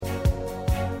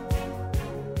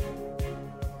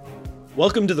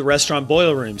Welcome to the Restaurant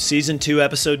Boiler Room, Season 2,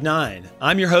 Episode 9.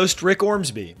 I'm your host, Rick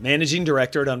Ormsby, Managing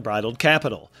Director at Unbridled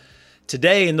Capital.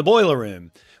 Today in the Boiler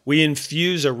Room, we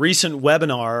infuse a recent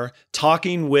webinar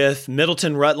talking with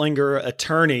Middleton Reutlinger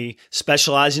Attorney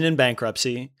specializing in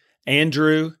bankruptcy,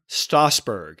 Andrew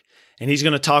Stosberg. And he's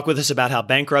going to talk with us about how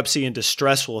bankruptcy and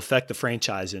distress will affect the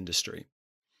franchise industry.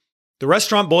 The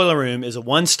Restaurant Boiler Room is a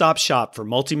one-stop shop for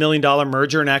multi-million-dollar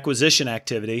merger and acquisition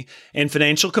activity and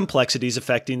financial complexities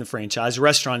affecting the franchise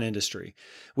restaurant industry.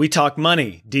 We talk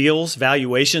money, deals,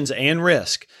 valuations, and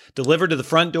risk, delivered to the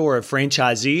front door of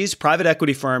franchisees, private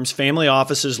equity firms, family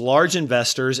offices, large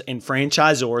investors, and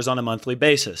franchisors on a monthly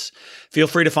basis. Feel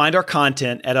free to find our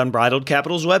content at Unbridled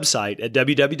Capital's website at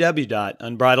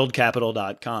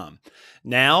www.unbridledcapital.com.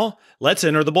 Now, let's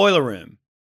enter the Boiler Room.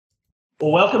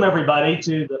 Well, welcome everybody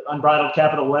to the Unbridled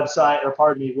Capital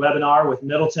webinar with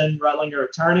Middleton Reutlinger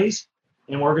Attorneys.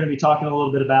 And we're going to be talking a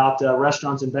little bit about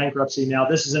restaurants and bankruptcy. Now,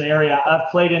 this is an area I've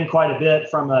played in quite a bit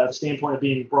from a standpoint of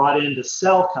being brought in to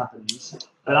sell companies,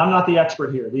 but I'm not the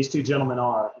expert here. These two gentlemen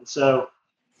are. And so,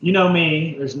 you know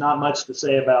me, there's not much to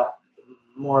say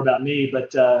more about me,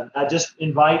 but I just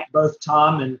invite both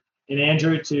Tom and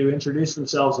Andrew to introduce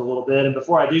themselves a little bit. And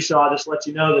before I do so, I'll just let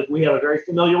you know that we have a very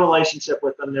familiar relationship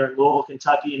with them. They're in Louisville,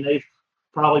 Kentucky, and they've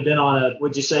probably been on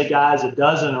would you say, guys, a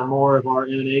dozen or more of our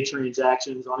M&A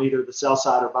transactions on either the sell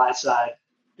side or buy side.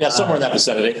 Yeah, somewhere in that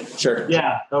vicinity. Sure.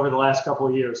 Yeah, over the last couple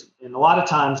of years. And a lot of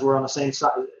times we're on the same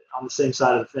side of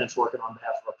the fence working on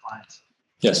behalf of our clients.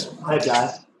 Yes. Go ahead,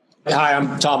 guys. Hi,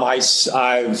 I'm Tom Ice.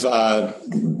 I've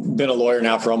been a lawyer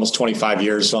now for almost 25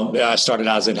 years. I started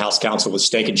out as in-house counsel with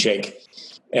Steak and Shake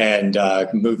and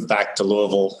moved back to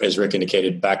Louisville, as Rick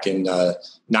indicated, back in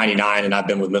 99. And I've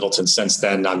been with Middleton since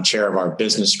then. I'm chair of our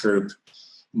business group.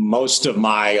 Most of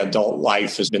my adult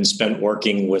life has been spent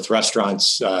working with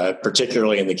restaurants,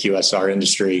 particularly in the QSR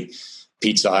industry,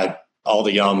 Pizza Hut, all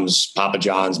the Yums, Papa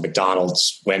John's,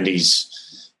 McDonald's, Wendy's.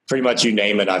 Pretty much you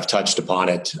name it, I've touched upon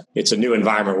it. It's a new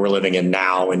environment we're living in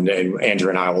now, and Andrew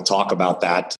and I will talk about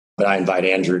that. But I invite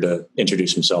Andrew to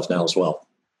introduce himself now as well.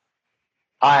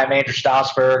 Hi, I'm Andrew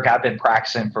Stosberg. I've been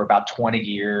practicing for about 20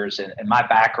 years, and my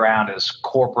background is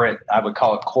corporate, I would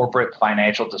call it corporate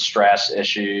financial distress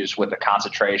issues with a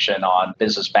concentration on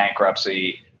business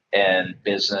bankruptcy and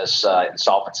business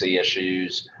insolvency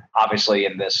issues. Obviously,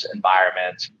 in this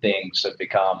environment, things have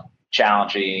become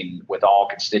challenging with all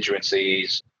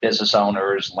constituencies, business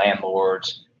owners,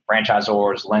 landlords,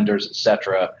 franchisors, lenders,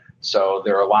 etc. So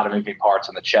there are a lot of moving parts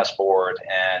on the chessboard,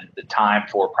 and the time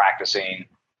for practicing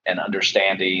and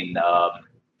understanding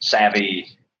savvy,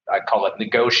 I call it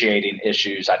negotiating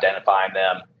issues, identifying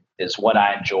them is what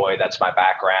I enjoy. That's my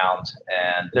background.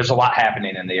 And there's a lot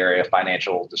happening in the area of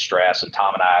financial distress. And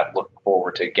Tom and I look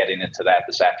forward to getting into that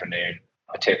this afternoon,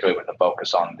 particularly with a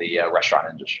focus on the restaurant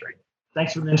industry.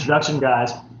 Thanks for the introduction,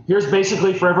 guys. Here's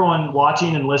basically for everyone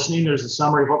watching and listening, there's a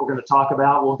summary of what we're going to talk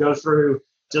about. We'll go through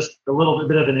just a little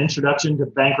bit of an introduction to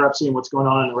bankruptcy and what's going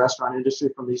on in the restaurant industry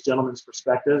from these gentlemen's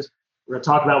perspectives. We're going to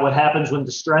talk about what happens when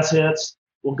distress hits.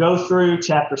 We'll go through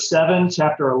Chapter 7,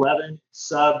 Chapter 11,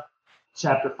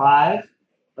 Chapter 5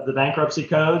 of the bankruptcy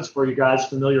codes for you guys'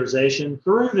 familiarization.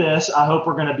 Through this, I hope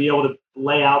we're going to be able to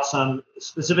lay out some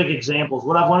specific examples.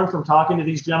 What I've learned from talking to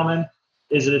these gentlemen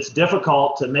is that it's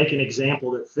difficult to make an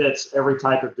example that fits every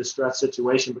type of distress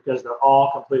situation because they're all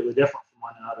completely different from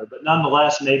one another. But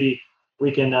nonetheless, maybe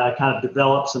we can kind of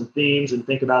develop some themes and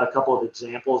think about a couple of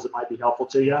examples that might be helpful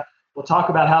to you. We'll talk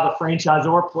about how the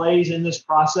franchisor plays in this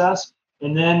process,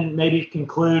 and then maybe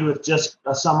conclude with just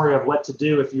a summary of what to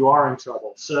do if you are in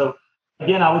trouble. So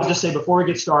again, I would just say before we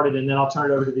get started, and then I'll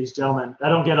turn it over to these gentlemen, I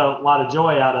don't get a lot of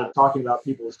joy out of talking about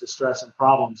people's distress and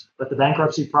problems, but the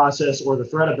bankruptcy process or the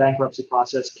threat of bankruptcy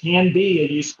process can be a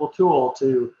useful tool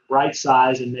to right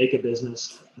size and make a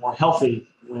business more healthy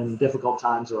when difficult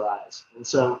times arise. And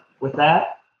so with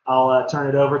that, I'll turn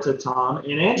it over to Tom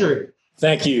and Andrew.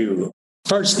 Thank you.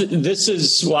 First,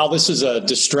 while this is a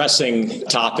distressing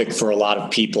topic for a lot of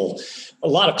people, a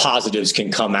lot of positives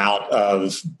can come out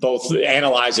of both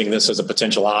analyzing this as a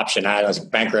potential option, as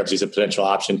bankruptcy as a potential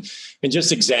option, and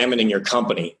just examining your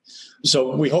company.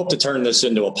 So we hope to turn this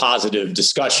into a positive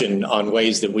discussion on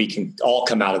ways that we can all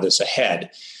come out of this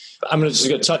ahead. I'm just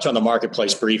going to touch on the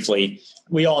marketplace briefly.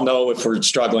 We all know if we're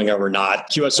struggling or we're not.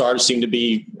 QSRs seem to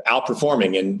be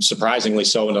outperforming, and surprisingly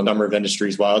so in a number of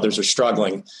industries, while others are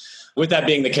struggling. With that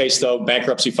being the case, though,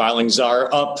 bankruptcy filings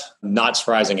are up, not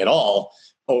surprising at all,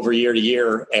 over year to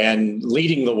year, and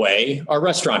leading the way are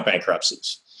restaurant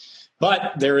bankruptcies.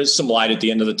 But there is some light at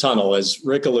the end of the tunnel, as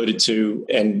Rick alluded to,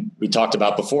 and we talked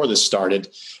about before this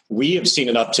started. We have seen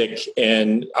an uptick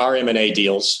in our M&A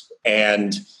deals,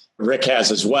 and Rick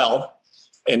has as well.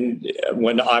 And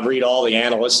when I read all the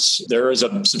analysts, there is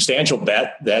a substantial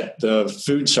bet that the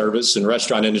food service and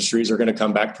restaurant industries are going to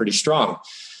come back pretty strong.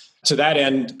 To that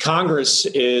end, Congress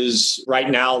is right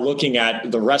now looking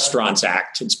at the Restaurants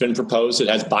Act. It's been proposed. It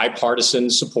has bipartisan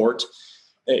support.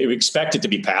 We expect it to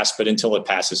be passed, but until it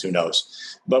passes, who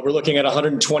knows? But we're looking at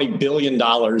 $120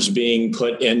 billion being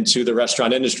put into the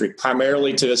restaurant industry,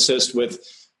 primarily to assist with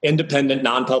independent,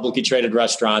 non-publicly traded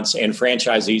restaurants and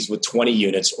franchisees with 20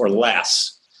 units or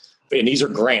less. And these are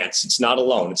grants. It's not a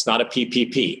loan. It's not a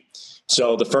PPP.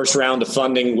 So the first round of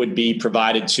funding would be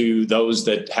provided to those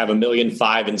that have $1.5 million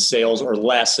in sales or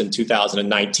less in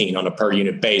 2019 on a per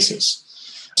unit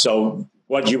basis. So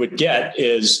what you would get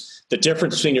is the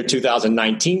difference between your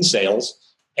 2019 sales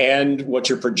and what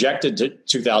your projected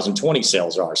 2020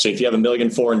 sales are. So if you have $1.4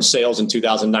 million in sales in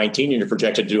 2019 and you're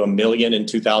projected to do $1 million in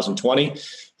 2020,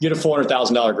 you get a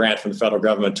 $400,000 grant from the federal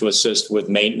government to assist with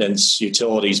maintenance,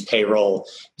 utilities, payroll.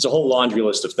 It's a whole laundry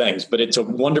list of things, but it's a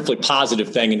wonderfully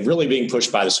positive thing and really being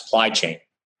pushed by the supply chain.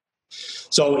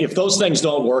 So if those things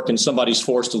don't work and somebody's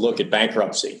forced to look at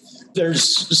bankruptcy,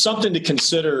 there's something to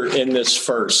consider in this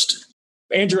first.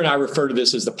 Andrew and I refer to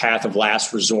this as the path of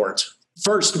last resort.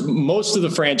 First, most of the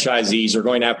franchisees are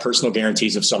going to have personal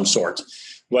guarantees of some sort,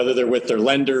 whether they're with their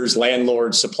lenders,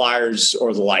 landlords, suppliers,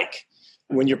 or the like.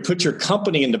 When you put your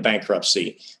company into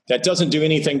bankruptcy, that doesn't do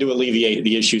anything to alleviate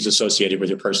the issues associated with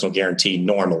your personal guarantee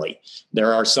normally.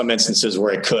 There are some instances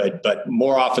where it could, but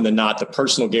more often than not, the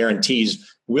personal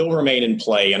guarantees will remain in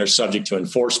play and are subject to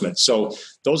enforcement. So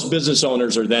those business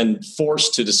owners are then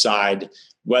forced to decide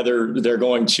whether they're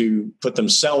going to put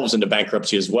themselves into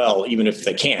bankruptcy as well, even if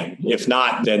they can. If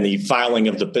not, then the filing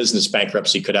of the business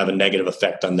bankruptcy could have a negative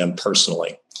effect on them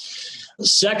personally.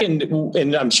 Second,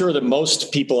 and I'm sure that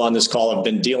most people on this call have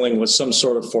been dealing with some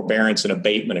sort of forbearance and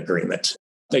abatement agreement.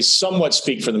 They somewhat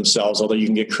speak for themselves, although you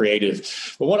can get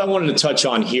creative. But what I wanted to touch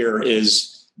on here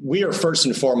is we are first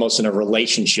and foremost in a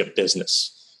relationship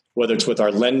business, whether it's with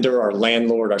our lender, our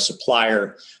landlord, our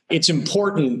supplier. It's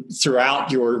important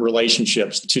throughout your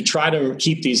relationships to try to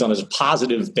keep these on as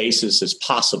positive basis as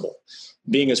possible,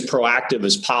 being as proactive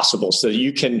as possible so that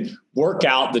you can work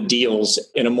out the deals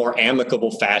in a more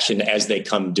amicable fashion as they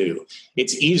come due.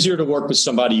 It's easier to work with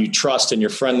somebody you trust and you're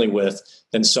friendly with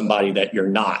than somebody that you're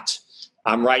not.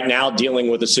 I'm right now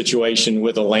dealing with a situation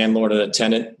with a landlord and a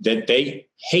tenant that they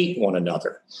hate one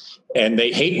another. And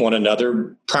they hate one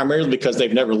another primarily because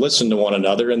they've never listened to one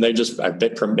another. And they just,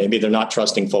 maybe they're not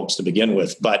trusting folks to begin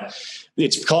with. But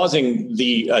it's causing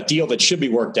the deal that should be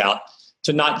worked out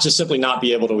to not just simply not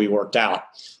be able to be worked out.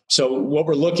 So what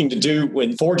we're looking to do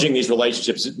when forging these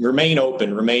relationships, remain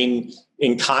open, remain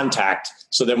in contact,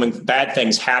 so that when bad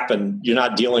things happen, you're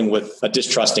not dealing with a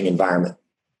distrusting environment.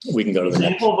 We can go to the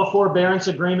next. Example of a forbearance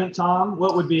agreement, Tom?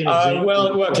 What would be an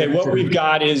example? What we've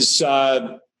got is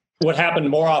what happened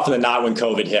more often than not when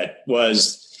COVID hit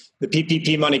was the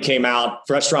PPP money came out,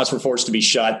 restaurants were forced to be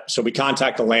shut. So we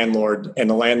contact the landlord and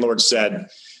the landlord said,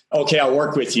 okay, I'll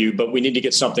work with you, but we need to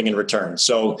get something in return.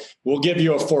 So we'll give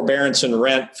you a forbearance and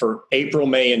rent for April,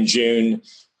 May, and June,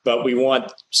 but we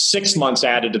want 6 months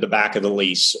added to the back of the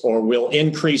lease, or we'll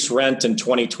increase rent in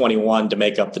 2021 to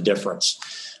make up the difference.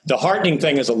 The heartening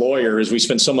thing as a lawyer is we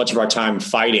spend so much of our time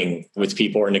fighting with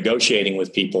people or negotiating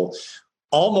with people.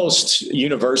 Almost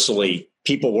universally,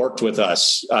 people worked with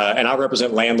us, and I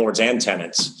represent landlords and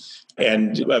tenants.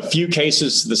 And a few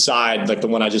cases to the side, like the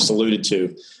one I just alluded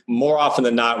to, more often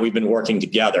than not, we've been working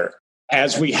together.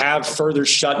 As we have further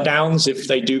shutdowns, if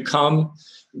they do come,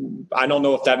 I don't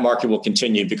know if that market will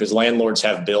continue because landlords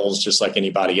have bills just like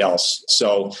anybody else.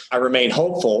 So I remain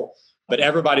hopeful, but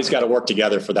everybody's got to work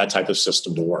together for that type of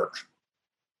system to work.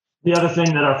 The other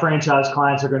thing that our franchise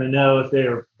clients are going to know if they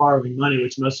are borrowing money,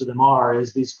 which most of them are,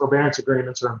 is these forbearance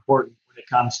agreements are important when it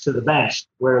comes to the banks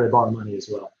where they borrow money as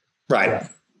well. Right. Yeah.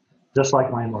 Just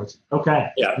like landlords. Okay.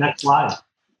 Yeah. Next slide.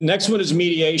 Next one is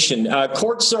mediation.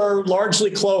 Courts are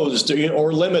largely closed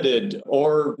or limited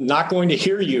or not going to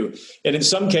hear you. And in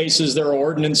some cases, there are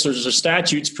ordinances or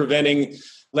statutes preventing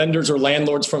lenders or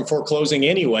landlords from foreclosing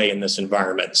anyway in this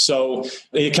environment. So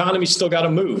the economy's still got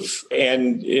to move.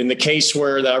 And in the case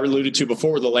where that I alluded to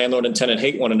before, the landlord and tenant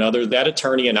hate one another, that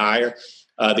attorney and I,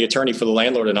 the attorney for the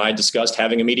landlord and I discussed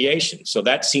having a mediation. So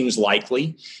that seems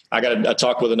likely. I got a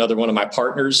talk with another one of my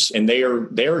partners, and they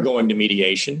are going to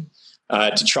mediation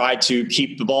to try to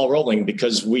keep the ball rolling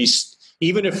because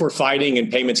even if we're fighting and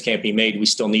payments can't be made, we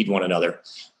still need one another.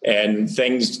 And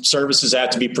services have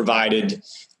to be provided.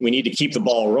 We need to keep the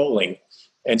ball rolling.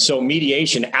 And so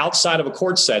mediation outside of a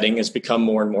court setting has become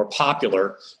more and more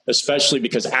popular, especially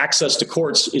because access to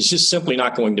courts is just simply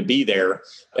not going to be there.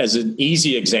 As an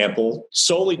easy example,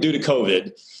 solely due to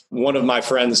COVID, one of my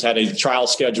friends had a trial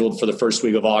scheduled for the first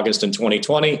week of August in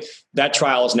 2020. That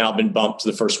trial has now been bumped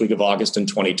to the first week of August in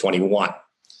 2021.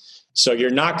 So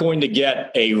you're not going to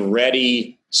get a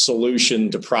ready solution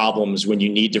to problems when you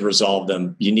need to resolve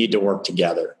them. You need to work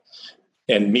together.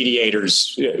 And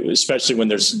mediators, especially when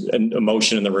there's an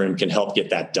emotion in the room, can help get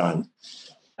that done.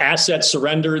 Asset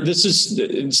surrender,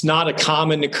 it's not a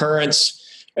common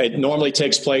occurrence. It normally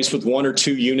takes place with 1 or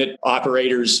 2 unit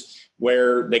operators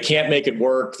where they can't make it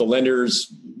work. The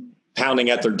lender's pounding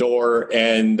at their door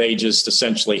and they just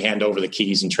essentially hand over the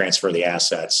keys and transfer the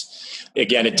assets.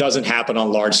 Again, it doesn't happen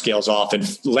on large scales often.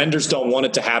 Lenders don't want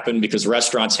it to happen because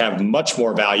restaurants have much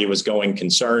more value as going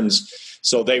concerns.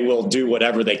 So they will do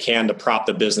whatever they can to prop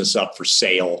the business up for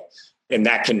sale. And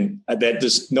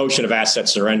this notion of asset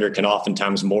surrender can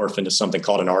oftentimes morph into something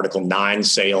called an Article 9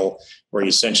 sale, where you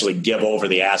essentially give over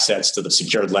the assets to the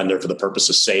secured lender for the purpose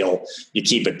of sale. You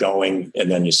keep it going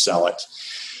and then you sell it.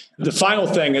 The final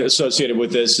thing associated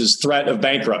with this is threat of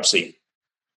bankruptcy.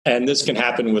 And this can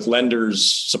happen with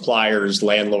lenders, suppliers,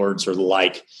 landlords, or the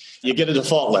like. You get a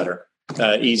default letter.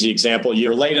 Easy example,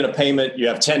 you're late in a payment. You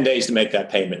have 10 days to make that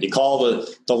payment. You call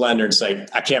the lender and say,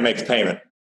 I can't make the payment.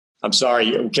 I'm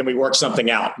sorry. Can we work something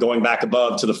out? Going back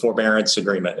above to the forbearance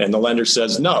agreement. And the lender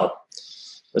says, no.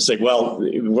 I say, well,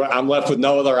 I'm left with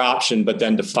no other option but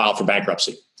then to file for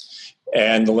bankruptcy.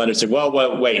 And the lender said, well,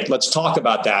 wait, let's talk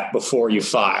about that before you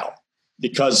file.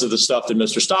 Because of the stuff that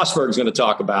Mr. Stosberg is going to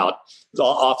talk about,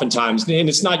 oftentimes, and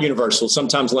it's not universal,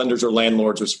 sometimes lenders or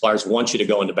landlords or suppliers want you to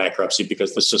go into bankruptcy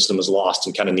because the system is lost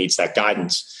and kind of needs that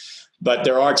guidance. But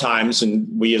there are times, and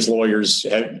we as lawyers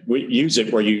we use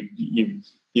it, where you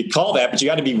call that, but you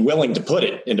got to be willing to put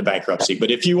it into bankruptcy. But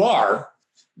if you are,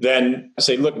 then I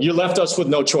say, look, you left us with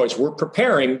no choice. We're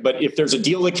preparing, but if there's a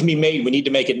deal that can be made, we need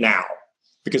to make it now.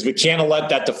 Because we can't let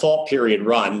that default period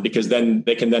run, because then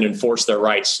they can then enforce their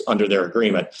rights under their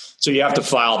agreement. So you have to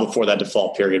file before that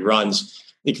default period runs.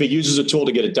 It can be used as a tool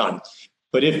to get it done.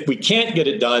 But if we can't get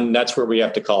it done, that's where we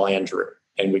have to call Andrew.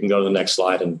 And we can go to the next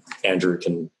slide and Andrew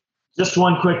can. Just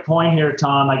one quick point here,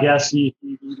 Tom. I guess you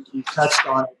touched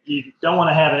on it. You don't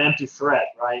want to have an empty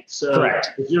threat, right? So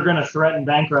correct. If you're going to threaten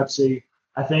bankruptcy,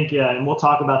 I think, and we'll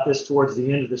talk about this towards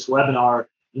the end of this webinar,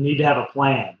 you need to have a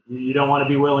plan. You don't want to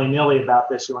be willy-nilly about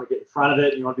this. You want to get in front of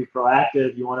it. You want to be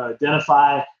proactive. You want to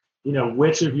identify,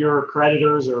 which of your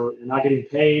creditors are not getting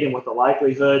paid and what the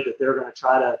likelihood that they're going to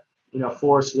try to,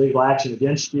 force legal action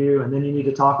against you. And then you need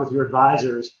to talk with your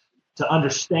advisors to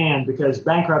understand, because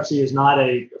bankruptcy is not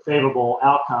a favorable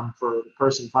outcome for the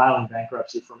person filing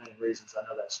bankruptcy for many reasons. I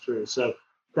know that's true. So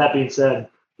that being said,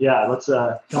 yeah, let's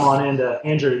come on into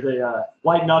Andrew, the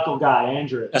white knuckle guy,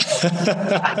 Andrew.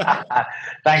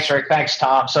 Thanks, Rick. Thanks,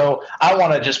 Tom. So I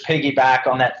want to just piggyback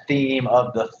on that theme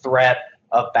of the threat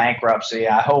of bankruptcy.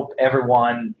 I hope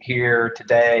everyone here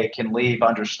today can leave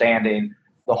understanding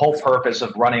the whole purpose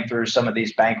of running through some of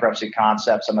these bankruptcy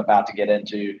concepts I'm about to get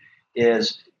into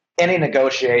is any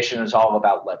negotiation is all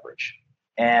about leverage.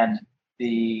 And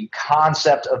the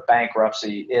concept of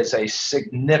bankruptcy is a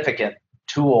significant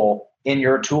tool in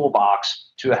your toolbox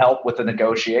to help with the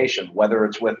negotiation, whether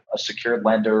it's with a secured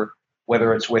lender,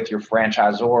 whether it's with your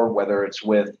franchisor, whether it's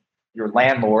with your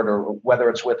landlord, or whether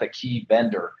it's with a key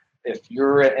vendor. If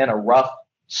you're in a rough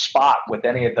spot with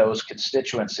any of those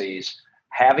constituencies,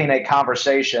 having a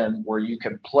conversation where you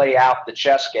can play out the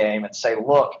chess game and say,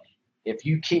 look, if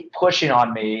you keep pushing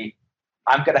on me,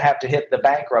 I'm going to have to hit the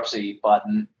bankruptcy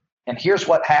button. And here's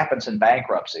what happens in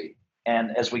bankruptcy.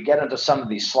 And as we get into some of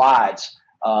these slides,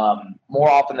 more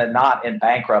often than not in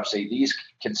bankruptcy, these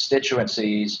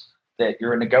constituencies that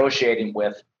you're negotiating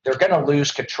with, they're going to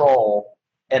lose control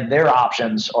and their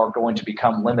options are going to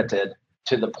become limited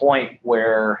to the point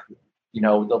where,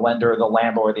 the lender, the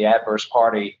landlord, the adverse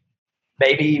party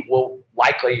maybe will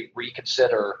likely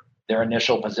reconsider their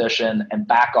initial position and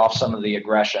back off some of the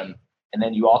aggression. And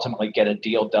then you ultimately get a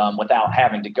deal done without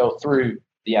having to go through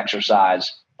the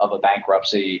exercise of a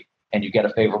bankruptcy, and you get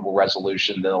a favorable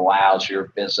resolution that allows your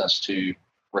business to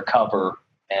recover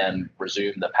and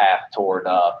resume the path toward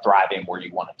thriving where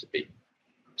you want it to be.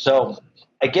 So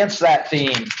against that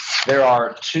theme, there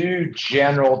are two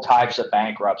general types of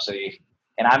bankruptcy,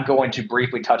 and I'm going to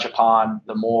briefly touch upon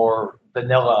the more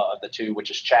vanilla of the two, which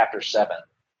is Chapter 7.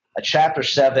 A Chapter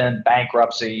 7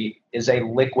 bankruptcy is a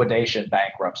liquidation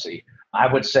bankruptcy.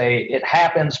 I would say it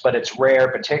happens, but it's rare,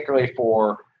 particularly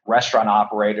for restaurant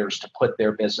operators to put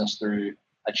their business through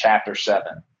a Chapter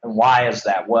 7. And why is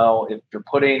that? Well, if you're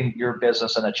putting your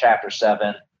business in a Chapter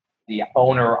 7, the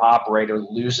owner operator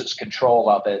loses control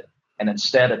of it. And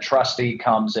instead, a trustee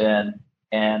comes in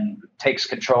and takes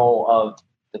control of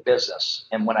the business.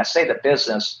 And when I say the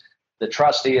business, the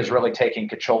trustee is really taking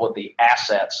control of the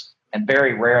assets and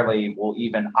very rarely will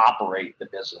even operate the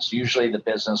business. Usually the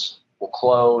business will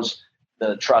close.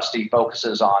 The trustee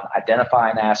focuses on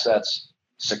identifying assets,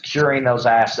 securing those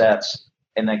assets,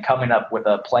 and then coming up with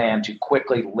a plan to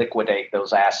quickly liquidate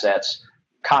those assets,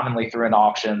 commonly through an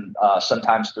auction,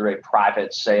 sometimes through a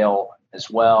private sale as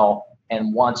well.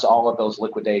 And once all of those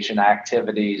liquidation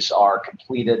activities are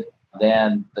completed,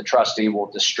 then the trustee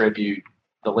will distribute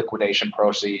the liquidation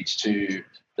proceeds to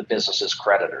the business's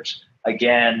creditors.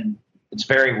 Again, it's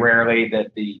very rarely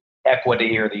that the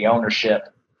equity or the ownership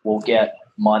will get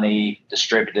money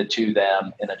distributed to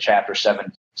them in a Chapter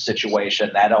 7 situation.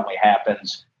 That only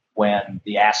happens when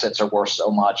the assets are worth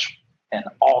so much and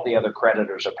all the other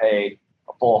creditors are paid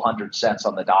a full 100 cents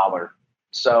on the dollar.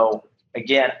 So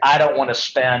again, I don't want to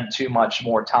spend too much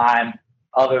more time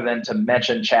other than to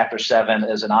mention Chapter 7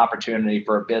 as an opportunity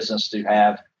for a business to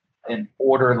have an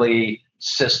orderly,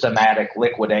 systematic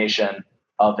liquidation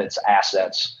of its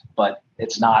assets. But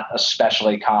it's not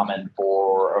especially common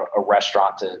for a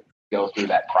restaurant to go through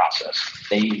that process.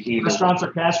 Restaurants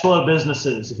are cash flow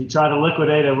businesses. If you try to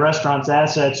liquidate a restaurant's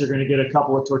assets, you're going to get a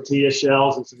couple of tortilla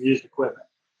shells and some used equipment.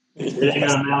 It ain't going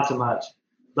to amount to much.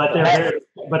 But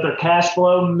they're cash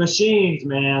flow machines,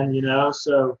 man.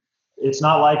 So it's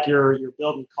not like you're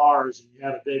building cars and you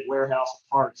have a big warehouse of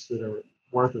parts that are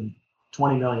worth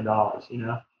 $20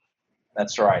 million.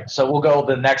 That's right. So we'll go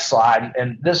to the next slide,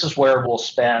 and this is where we'll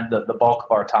spend the bulk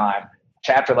of our time.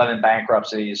 Chapter 11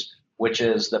 bankruptcies, which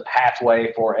is the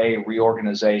pathway for a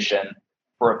reorganization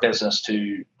for a business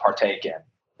to partake in.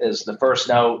 As the first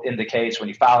note indicates, when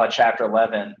you file a Chapter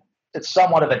 11, it's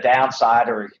somewhat of a downside,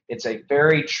 or it's a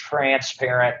very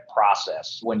transparent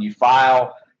process. When you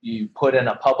file, you put in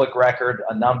a public record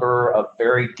a number of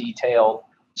very detailed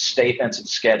statements and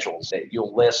schedules.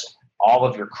 You'll list all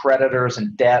of your creditors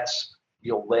and debts.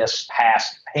 You'll list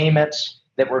past payments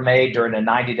that were made during a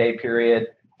 90-day period.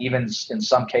 Even in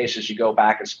some cases, you go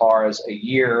back as far as a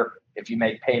year if you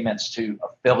make payments to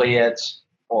affiliates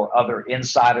or other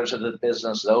insiders of the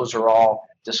business. Those are all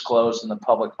disclosed in the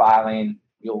public filing.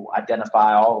 You'll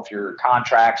identify all of your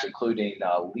contracts, including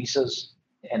leases.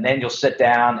 And then you'll sit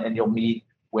down and you'll meet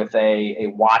with a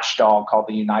watchdog called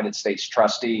the United States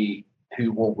Trustee,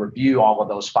 who will review all of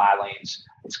those filings.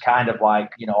 It's kind of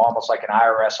like, almost like an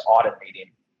IRS audit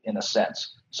meeting in a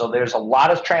sense. So there's a lot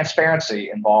of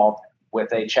transparency involved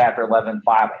with a Chapter 11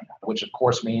 filing, which of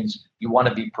course means you want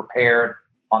to be prepared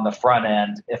on the front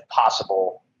end if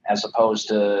possible, as opposed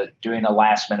to doing a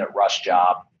last minute rush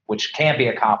job, which can be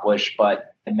accomplished,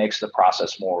 but it makes the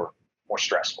process more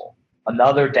stressful.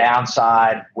 Another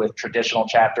downside with traditional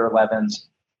Chapter 11s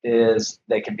is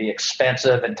they can be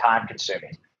expensive and time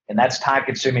consuming. And that's time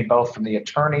consuming both from the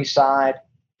attorney side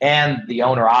and the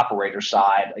owner operator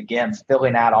side. Again,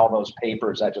 filling out all those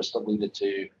papers I just alluded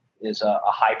to is a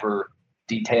hyper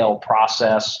detailed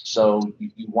process. So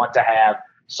you want to have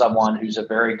someone who's a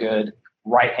very good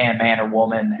right-hand man or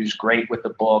woman who's great with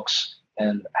the books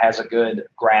and has a good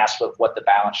grasp of what the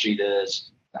balance sheet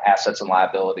is, the assets and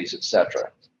liabilities, et cetera.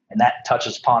 And that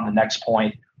touches upon the next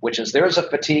point, which is there's a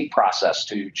fatigue process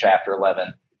to Chapter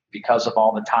 11. Because of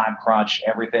all the time crunch,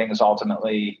 everything is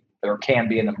ultimately, or can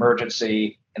be, an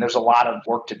emergency, and there's a lot of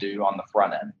work to do on the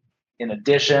front end. In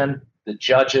addition, the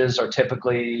judges are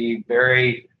typically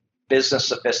very business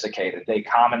sophisticated. They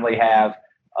commonly have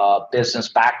a business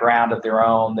background of their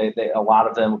own. A lot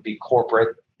of them would be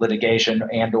corporate litigation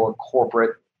and or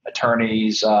corporate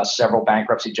attorneys. Several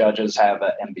bankruptcy judges have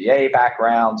an MBA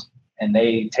background, and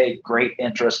they take great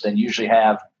interest and usually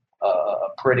have a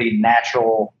pretty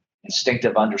natural,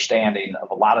 instinctive understanding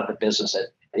of a lot of the business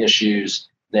issues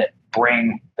that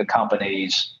bring the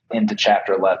companies into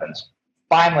Chapter 11s.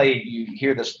 Finally, you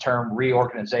hear this term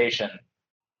reorganization.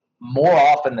 More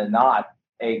often than not,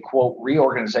 a quote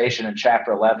reorganization in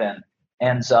Chapter 11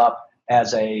 ends up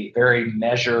as a very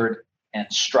measured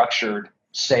and structured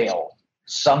sale.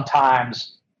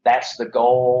 Sometimes that's the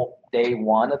goal day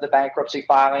one of the bankruptcy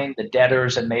filing. The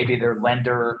debtors and maybe their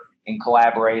lender in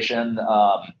collaboration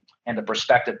and the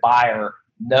prospective buyer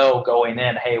know going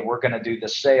in, hey, we're going to do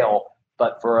this sale.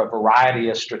 But for a variety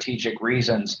of strategic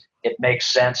reasons, it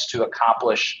makes sense to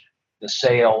accomplish the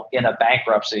sale in a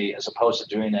bankruptcy as opposed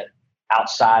to doing it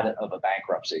outside of a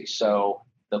bankruptcy. So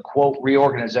the quote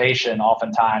reorganization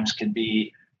oftentimes can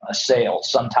be a sale.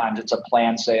 Sometimes it's a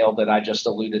planned sale that I just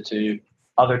alluded to.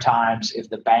 Other times, if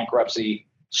the bankruptcy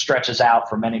stretches out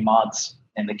for many months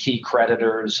and the key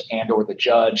creditors and or the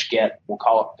judge get, we'll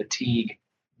call it fatigue,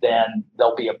 then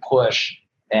there'll be a push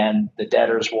and the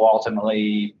debtors will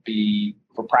ultimately be,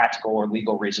 for practical or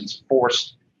legal reasons,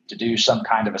 forced to do some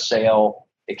kind of a sale.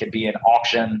 It could be an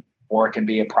auction or it can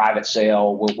be a private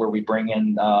sale where we bring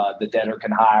in, the debtor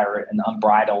can hire an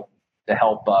unbridled to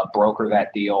help broker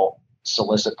that deal,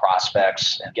 solicit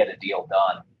prospects, and get a deal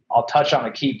done. I'll touch on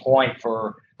a key point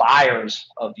for buyers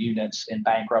of units in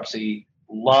bankruptcy.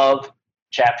 Love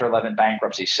Chapter 11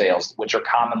 bankruptcy sales, which are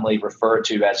commonly referred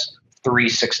to as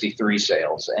 363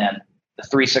 sales. And the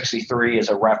 363 is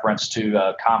a reference to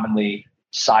a commonly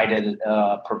cited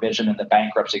provision in the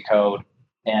bankruptcy code.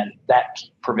 And that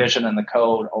provision in the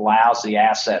code allows the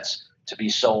assets to be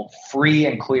sold free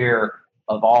and clear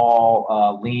of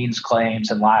all liens,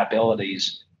 claims, and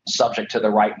liabilities subject to the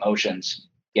right motions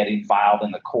getting filed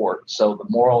in the court. So the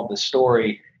moral of the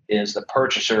story is the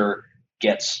purchaser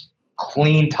gets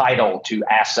clean title to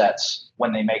assets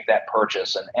when they make that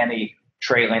purchase, and any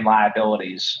trailing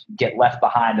liabilities get left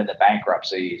behind in the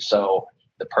bankruptcy. So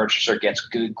the purchaser gets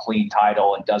good, clean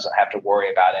title and doesn't have to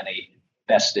worry about any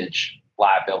vestige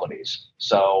liabilities.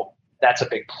 So that's a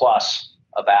big plus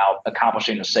about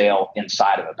accomplishing a sale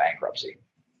inside of a bankruptcy.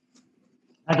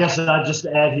 I guess I'd just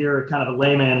add here kind of a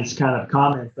layman's kind of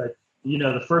comment, but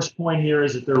the first point here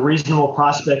is that there are reasonable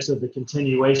prospects of the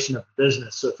continuation of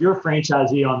business. So if you're a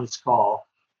franchisee on this call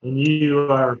and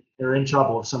you are in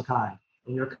trouble of some kind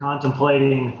and you're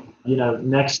contemplating,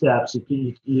 next steps,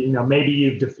 maybe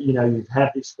you've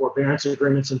had these forbearance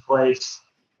agreements in place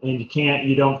and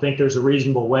you don't think there's a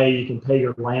reasonable way you can pay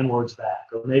your landlords back,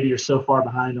 or maybe you're so far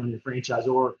behind on your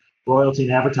franchisor royalty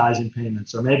and advertising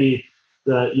payments, or maybe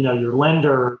your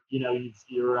lender,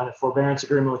 you're on a forbearance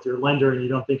agreement with your lender and you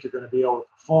don't think you're going to be able to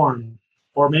perform,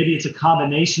 or maybe it's a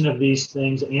combination of these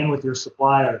things and with your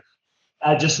supplier.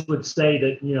 I just would say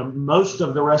that, most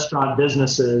of the restaurant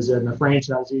businesses and the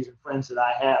franchisees and friends that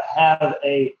I have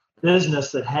a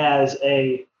business that has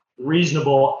a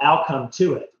reasonable outcome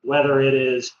to it, whether it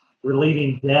is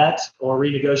relieving debt or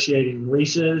renegotiating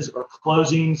leases or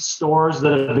closing stores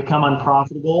that have become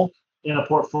unprofitable in a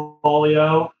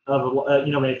portfolio of, a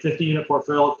 50-unit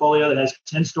portfolio that has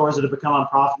 10 stores that have become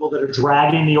unprofitable, that are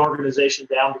dragging the organization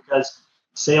down because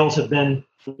sales have been,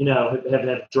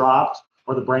 have dropped,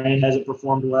 or the brand hasn't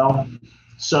performed well.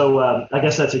 So I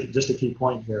guess that's just a key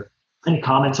point here. Any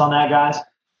comments on that, guys?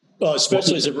 Well,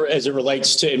 especially as it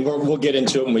relates to, and we'll get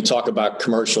into it when we talk about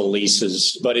commercial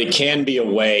leases, but it can be a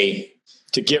way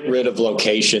to get rid of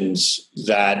locations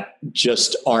that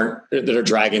are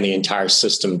dragging the entire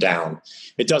system down.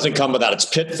 It doesn't come without its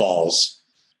pitfalls.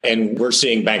 And we're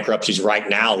seeing bankruptcies right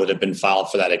now that have been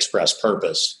filed for that express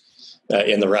purpose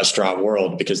in the restaurant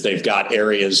world, because they've got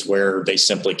areas where they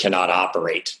simply cannot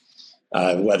operate.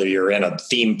 Whether you're in a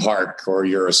theme park or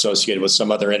you're associated with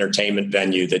some other entertainment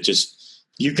venue that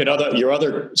your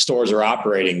other stores are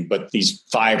operating, but these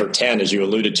 5 or 10, as you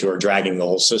alluded to, are dragging the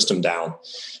whole system down.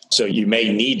 So you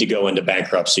may need to go into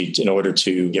bankruptcy in order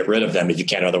to get rid of them if you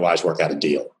can't otherwise work out a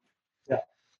deal. Yeah.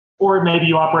 Or maybe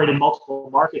you operate in multiple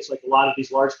markets, like a lot of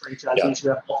these large franchisees who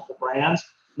have multiple brands.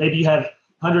 Maybe you have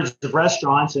hundreds of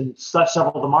restaurants, and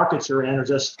several of the markets you're in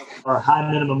are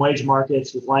high minimum wage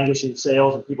markets with languishing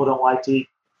sales, and people don't like to eat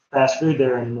fast food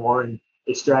there anymore. And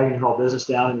it's dragging your whole business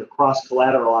down, and you're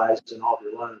cross-collateralized in all of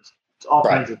your loans. It's all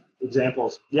kinds of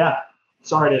examples. Yeah.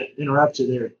 Sorry to interrupt you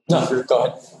there. No, go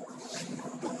ahead.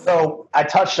 So I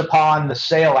touched upon the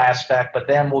sale aspect, but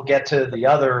then we'll get to the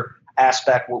other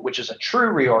aspect, which is a true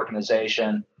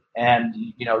reorganization. And,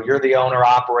 you're the owner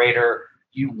operator.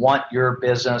 You want your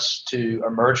business to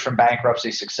emerge from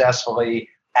bankruptcy successfully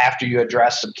after you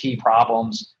address some key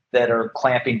problems that are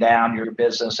clamping down your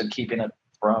business and keeping it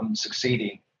from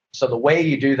succeeding. So the way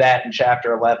you do that in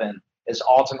Chapter 11 is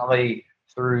ultimately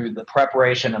through the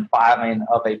preparation and filing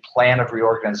of a plan of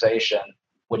reorganization,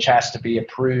 which has to be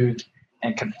approved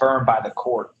and confirmed by the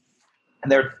court.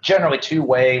 And there are generally 2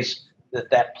 ways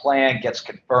that plan gets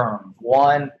confirmed.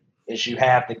 One is you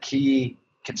have the key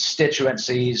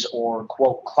constituencies or,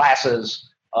 quote,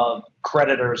 classes of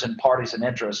creditors and parties in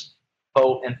interest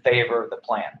vote in favor of the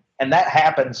plan. And that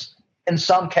happens in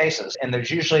some cases. And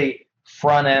there's usually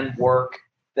front-end work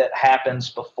that happens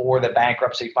before the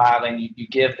bankruptcy filing. You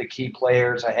give the key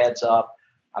players a heads up.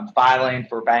 I'm filing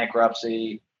for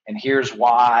bankruptcy, and here's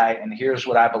why, and here's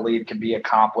what I believe can be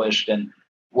accomplished, and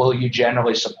will you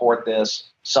generally support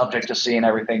this, subject to seeing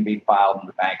everything be filed in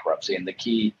the bankruptcy? And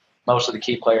most of the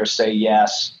key players say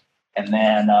yes, and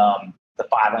then the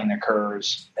filing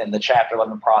occurs, and the Chapter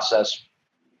 11 process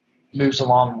moves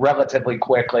along relatively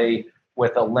quickly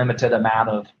with a limited amount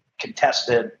of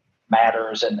contested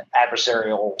matters and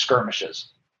adversarial skirmishes.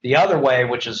 The other way,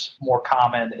 which is more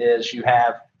common, is you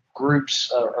have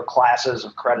groups or classes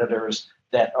of creditors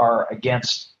that are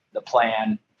against the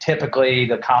plan. Typically,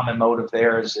 the common motive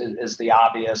there is the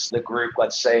obvious. The group,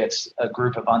 let's say it's a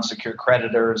group of unsecured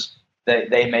creditors,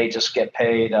 they may just get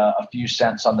paid a few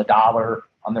cents on the dollar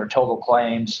on their total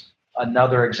claims.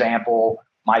 Another example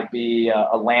might be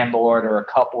a landlord or a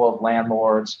couple of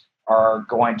landlords are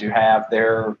going to have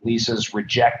their leases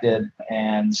rejected,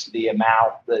 and the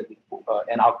amount that,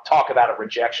 and I'll talk about a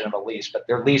rejection of a lease, but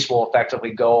their lease will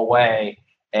effectively go away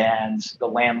and the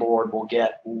landlord will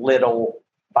get little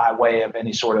by way of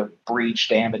any sort of breach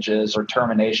damages or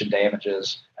termination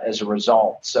damages as a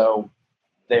result. So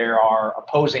there are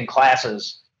opposing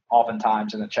classes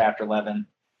oftentimes in the Chapter 11.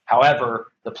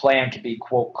 However, the plan can be,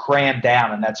 quote, crammed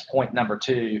down, and that's point number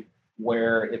 2,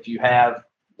 where if you have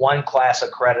one class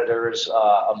of creditors,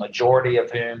 a majority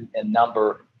of whom in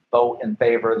number vote in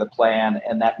favor of the plan,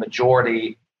 and that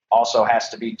majority also has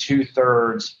to be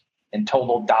 2/3 in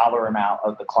total dollar amount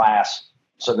of the class.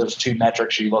 So there's 2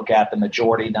 metrics you look at, the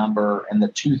majority number and the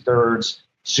 2/3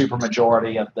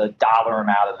 supermajority of the dollar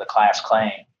amount of the class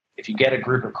claim. If you get a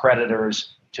group of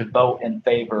creditors to vote in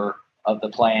favor of the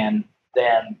plan,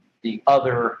 then the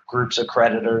other groups of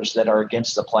creditors that are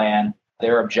against the plan,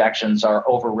 their objections are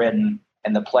overridden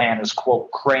and the plan is,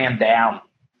 quote, crammed down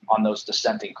on those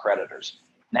dissenting creditors.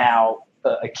 Now,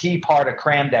 a key part of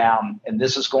cram down, and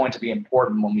this is going to be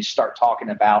important when we start talking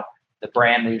about the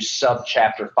brand new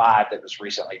sub-Chapter 5 that was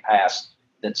recently passed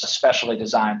that's especially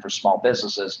designed for small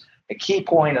businesses. A key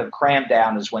point of cram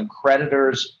down is when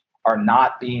creditors are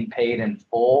not being paid in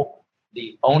full,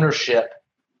 the ownership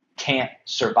can't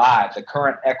survive. The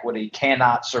current equity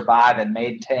cannot survive and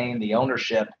maintain the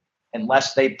ownership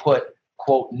unless they put,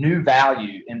 quote, new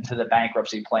value into the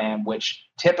bankruptcy plan, which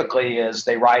typically is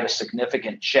they write a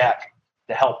significant check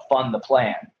to help fund the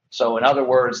plan. So in other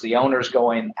words, the owner's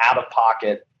going out of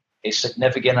pocket a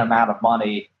significant amount of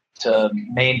money to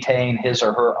maintain his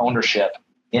or her ownership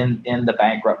in the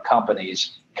bankrupt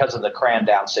companies because of the cram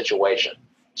down situation.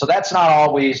 So that's not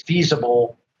always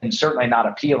feasible and certainly not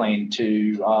appealing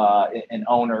to an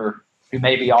owner who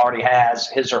maybe already has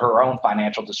his or her own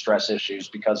financial distress issues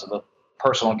because of the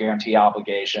personal guarantee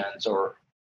obligations, or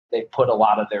they put a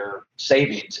lot of their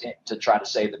savings in to try to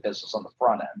save the business on the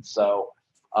front end. So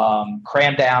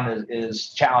cram down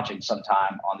is challenging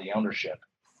sometime on the ownership.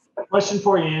 A question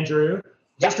for you, Andrew.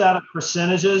 Just out of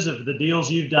percentages of the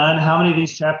deals you've done, how many of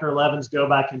these Chapter 11s go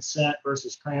by consent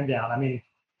versus cram down? I mean,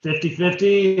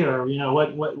 50-50 or,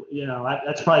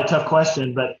 that's probably a tough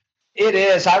question, but. It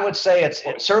is. I would say it's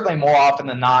certainly more often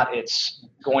than not, it's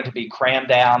going to be crammed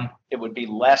down. It would be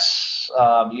less,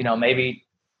 maybe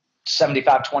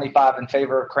 75-25 in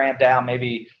favor of crammed down,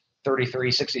 maybe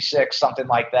 33-66, something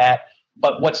like that.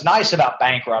 But what's nice about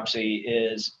bankruptcy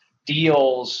is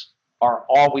deals are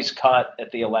always cut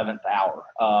at the 11th hour.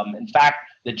 In fact,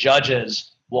 the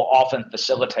judges will often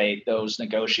facilitate those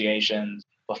negotiations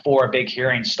before a big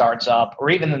hearing starts up, or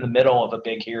even in the middle of a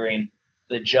big hearing.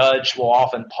 The judge will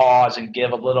often pause and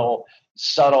give a little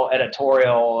subtle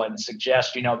editorial and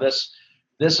suggest,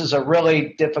 this is a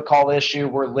really difficult issue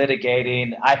we're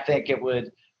litigating. I think it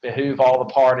would behoove all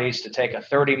the parties to take a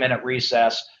 30-minute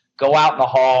recess, go out in the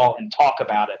hall and talk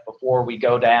about it before we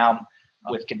go down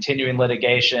with continuing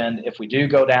litigation. If we do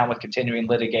go down with continuing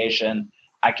litigation,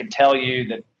 I can tell you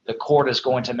that the court is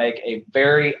going to make a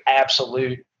very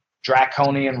absolute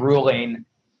draconian ruling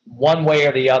one way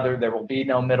or the other. There will be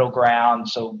no middle ground.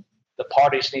 So the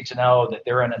parties need to know that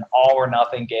they're in an all or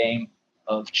nothing game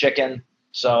of chicken.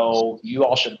 So you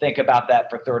all should think about that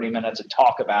for 30 minutes and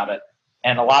talk about it.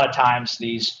 And a lot of times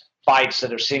these fights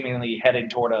that are seemingly heading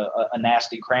toward a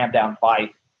nasty cram down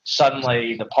fight,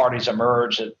 suddenly the parties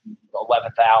emerge at the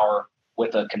 11th hour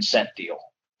with a consent deal.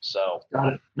 So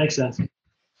got it. Makes sense.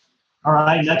 All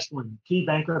right. Next one, key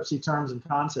bankruptcy terms and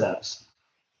concepts.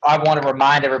 I want to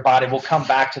remind everybody, we'll come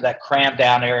back to that cram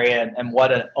down area and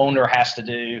what an owner has to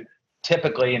do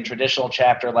typically in traditional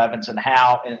Chapter 11s and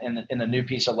how in the new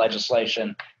piece of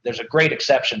legislation, there's a great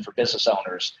exception for business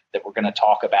owners that we're going to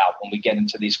talk about when we get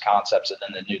into these concepts and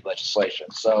in the new legislation.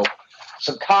 So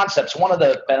some concepts. One of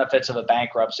the benefits of a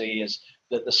bankruptcy is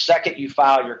that the second you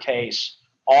file your case,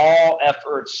 all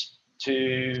efforts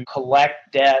to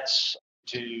collect debts,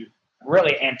 to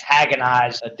really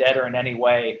antagonize a debtor in any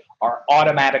way are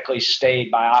automatically stayed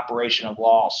by operation of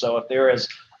law. So if there is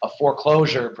a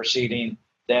foreclosure proceeding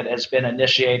that has been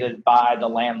initiated by the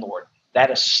landlord, that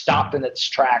is stopped in its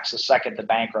tracks the second the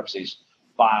bankruptcy is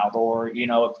filed. Or,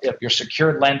 if your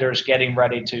secured lender is getting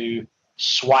ready to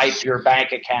swipe your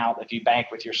bank account if you bank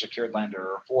with your secured lender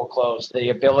or foreclose. The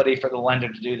ability for the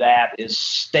lender to do that is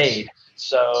stayed.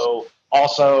 So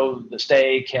also the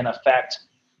stay can affect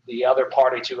the other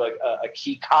party to a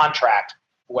key contract,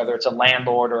 whether it's a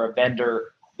landlord or a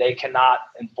vendor. They cannot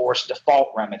enforce default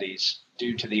remedies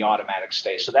due to the automatic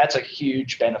stay. So that's a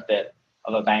huge benefit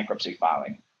of a bankruptcy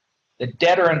filing. The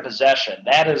debtor in possession,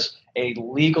 that is a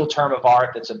legal term of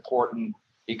art that's important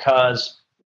because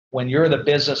when you're the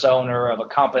business owner of a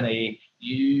company,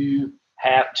 you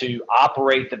have to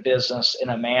operate the business in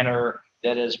a manner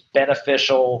that is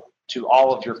beneficial to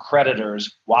all of your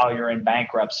creditors while you're in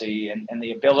bankruptcy, and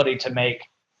the ability to make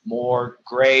more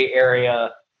gray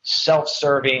area,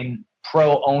 self-serving,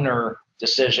 pro-owner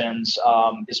decisions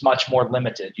is much more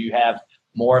limited. You have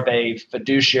more of a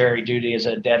fiduciary duty as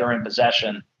a debtor in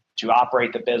possession to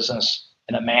operate the business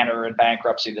in a manner in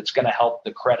bankruptcy that's going to help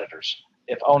the creditors.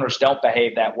 If owners don't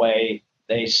behave that way,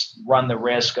 they run the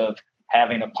risk of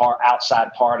having a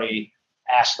outside party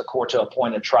ask the court to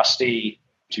appoint a trustee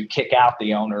to kick out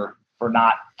the owner for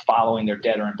not following their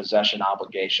debtor in possession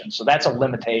obligations. So that's a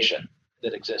limitation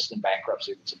that exists in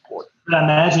bankruptcy that's important. I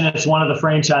imagine it's one of the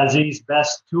franchisee's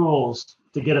best tools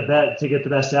to get the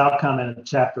best outcome in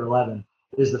Chapter 11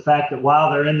 is the fact that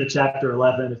while they're in the Chapter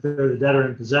 11, if they're the debtor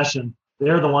in possession,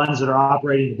 they're the ones that are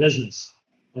operating the business.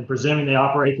 And presuming they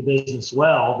operate the business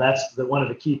well, that's one of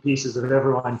the key pieces of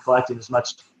everyone collecting as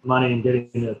much money and getting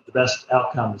the best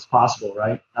outcome as possible,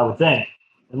 right? I would think,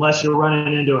 unless you're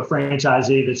running into a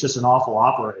franchisee that's just an awful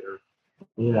operator,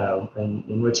 and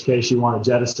in which case you want to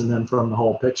jettison them from the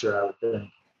whole picture, I would think.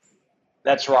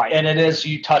 That's right. And it is,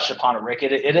 you touched upon it, Rick,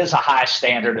 it is a high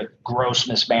standard of gross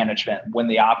mismanagement when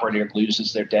the operator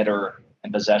loses their debtor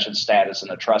in possession status and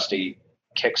the trustee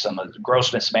kicks them.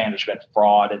 Gross mismanagement,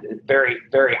 fraud, very,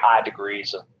 very high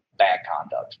degrees of bad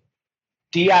conduct.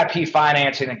 DIP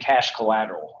financing and cash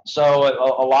collateral. So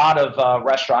a lot of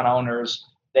restaurant owners,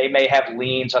 they may have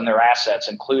liens on their assets,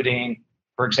 including,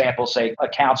 for example, say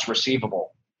accounts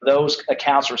receivable. Those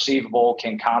accounts receivable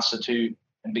can constitute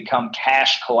and become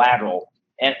cash collateral.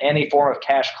 And any form of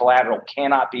cash collateral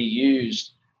cannot be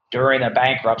used during a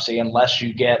bankruptcy unless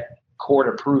you get court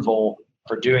approval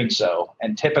for doing so.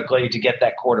 And typically to get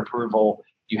that court approval,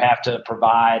 you have to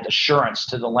provide assurance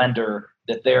to the lender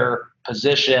that their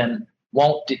position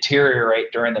won't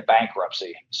deteriorate during the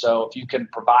bankruptcy. So if you can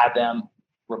provide them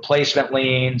replacement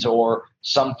liens or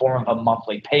some form of a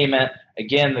monthly payment,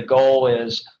 again, the goal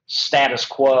is status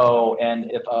quo.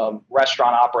 And if a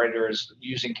restaurant operator is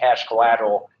using cash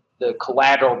collateral, the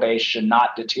collateral base should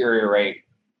not deteriorate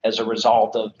as a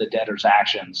result of the debtor's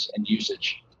actions and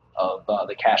usage of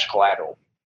the cash collateral.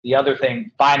 The other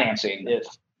thing, financing. If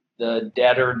the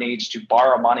debtor needs to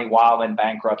borrow money while in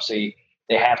bankruptcy,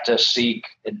 they have to seek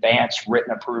advance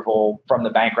written approval from the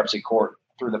bankruptcy court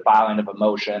through the filing of a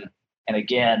motion. And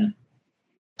again,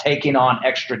 taking on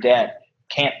extra debt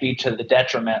can't be to the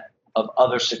detriment of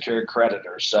other secured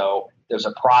creditors. So there's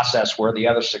a process where the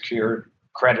other secured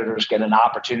creditors get an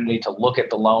opportunity to look at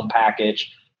the loan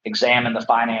package, examine the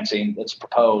financing that's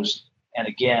proposed. And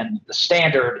again, the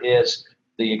standard is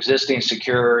the existing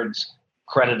secured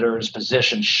creditor's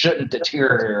position shouldn't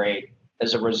deteriorate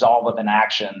as a result of an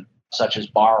action such as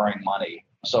borrowing money.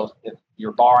 So if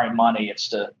you're borrowing money, it's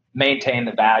to maintain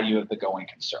the value of the going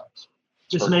concerns.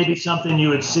 This may be something you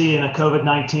would see in a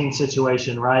COVID-19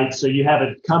 situation, right? So you have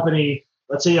a company,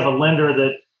 let's say you have a lender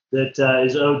that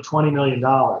is owed $20 million.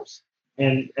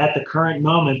 And at the current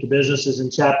moment, the business is in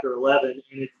Chapter 11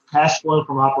 and cash flow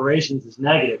from operations is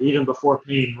negative even before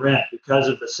paying rent because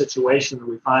of the situation that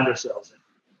we find ourselves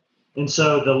in. And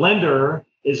so the lender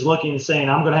is looking and saying,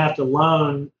 I'm going to have to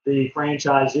loan the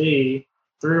franchisee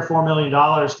 $3 or $4 million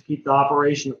to keep the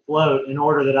operation afloat in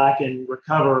order that I can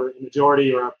recover a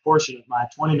majority or a portion of my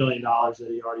 $20 million that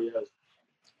he already owes.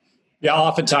 Yeah,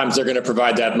 oftentimes they're going to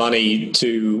provide that money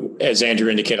to, as Andrew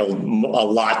indicated, a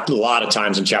lot of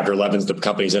times in Chapter 11, the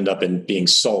companies end up in being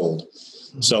sold.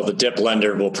 So the DIP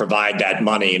lender will provide that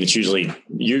money, and it's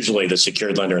usually the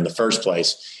secured lender in the first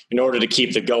place, in order to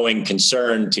keep the going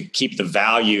concern, to keep the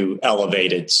value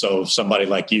elevated, so somebody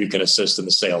like you can assist in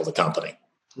the sale of the company.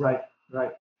 Right.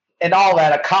 And all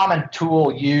that, a common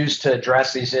tool used to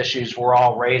address these issues we're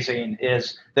all raising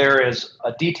is there is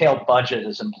a detailed budget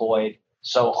is employed.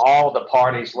 So all the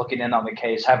parties looking in on the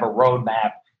case have a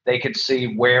roadmap. They can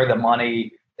see where the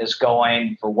money is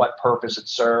going, for what purpose it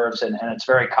serves. And it's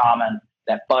very common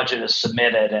that budget is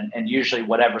submitted, and usually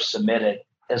whatever's submitted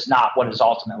is not what is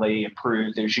ultimately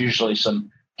approved. There's usually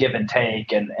some give and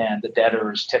take, and the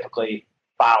debtors typically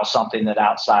file something that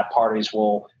outside parties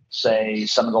will say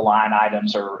some of the line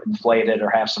items are inflated or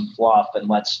have some fluff, and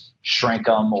let's shrink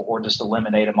them or just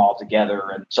eliminate them altogether.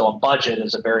 And so a budget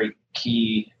is a very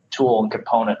key tool and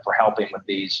component for helping with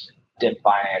these DIP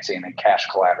financing and cash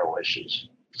collateral issues.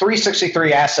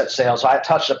 363 asset sales, I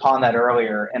touched upon that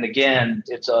earlier. And again,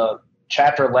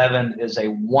 Chapter 11 is a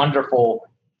wonderful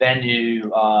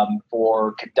venue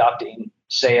for conducting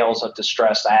sales of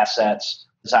distressed assets.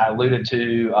 As I alluded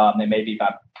to, they may be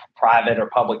by private or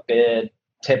public bid.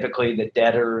 Typically, the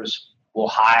debtors will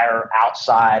hire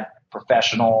outside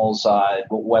professionals,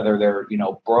 whether they're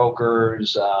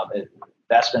brokers,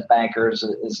 investment bankers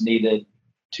is needed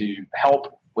to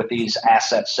help with these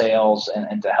asset sales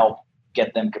and to help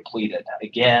get them completed.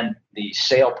 Again, the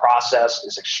sale process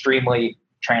is extremely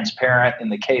transparent. In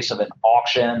the case of an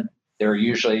auction, there are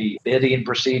usually bidding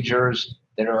procedures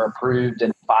that are approved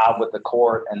and filed with the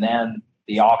court, and then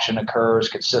the auction occurs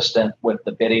consistent with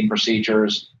the bidding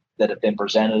procedures that have been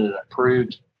presented and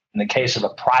approved. In the case of a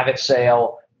private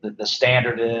sale, the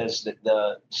standard is that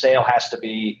the sale has to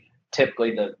be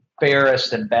typically the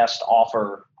fairest and best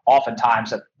offer.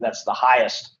 Oftentimes that's the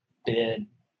highest bid.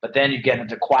 But then you get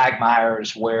into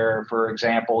quagmires where, for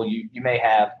example, you may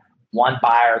have one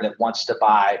buyer that wants to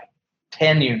buy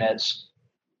 10 units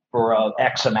for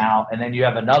X amount, and then you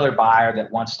have another buyer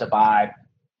that wants to buy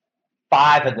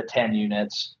 5 of the 10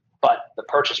 units, but the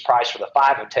purchase price for the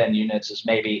 5 of 10 units is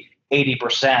maybe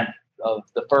 80% of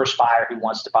the first buyer who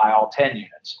wants to buy all 10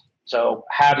 units. So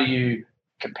how do you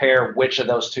compare which of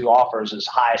those two offers is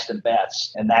highest and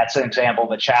best? And that's an example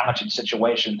of a challenging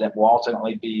situation that will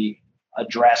ultimately be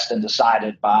addressed and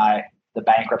decided by the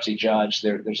bankruptcy judge.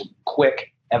 There's a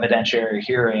quick evidentiary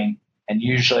hearing, and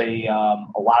usually a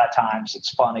lot of times it's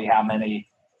funny how many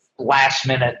last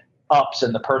minute ups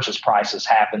in the purchase prices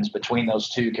happens between those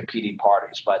two competing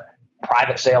parties. But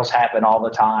private sales happen all the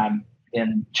time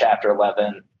in Chapter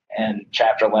 11, and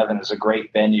Chapter 11 is a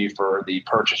great venue for the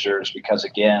purchasers because,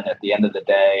 again, at the end of the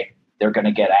day, they're going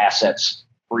to get assets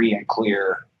free and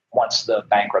clear once the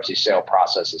bankruptcy sale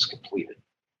process is completed.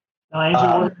 Now, Andrew,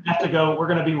 we're going to have to go. We're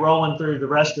going to be rolling through the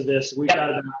rest of this. We've got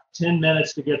about 10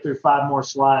 minutes to get through 5 more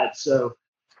slides. So,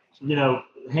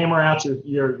 hammer out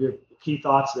your key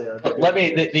thoughts there.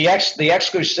 The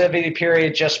exclusivity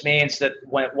period just means that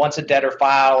once a debtor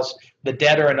files, the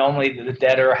debtor and only the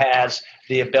debtor has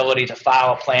the ability to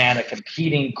file a plan. A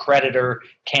competing creditor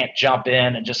can't jump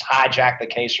in and just hijack the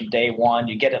case from day one.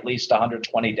 You get at least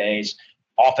 120 days,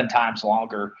 oftentimes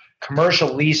longer.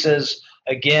 Commercial leases,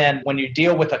 again, when you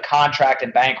deal with a contract in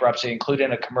bankruptcy,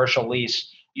 including a commercial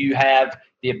lease, you have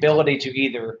the ability to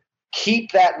either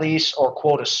keep that lease or,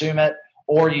 quote, assume it,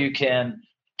 or you can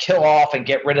kill off and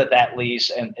get rid of that lease,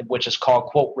 and which is called,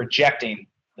 quote, rejecting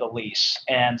the lease.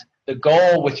 And the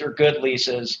goal with your good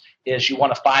leases is you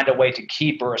want to find a way to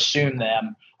keep or assume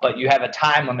them, but you have a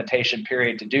time limitation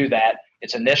period to do that.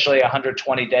 It's initially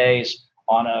 120 days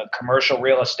on a commercial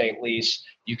real estate lease.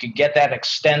 You can get that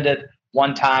extended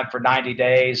one time for 90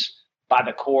 days by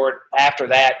the court. After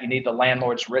that, you need the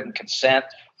landlord's written consent.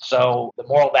 So the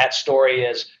moral of that story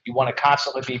is you want to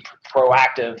constantly be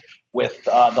proactive with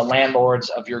the landlords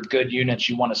of your good units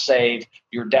you want to save.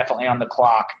 You're definitely on the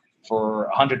clock for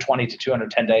 120 to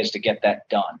 210 days to get that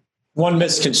done. One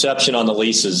misconception on the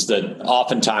leases that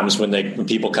oftentimes when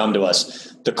people come to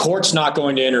us, the court's not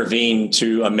going to intervene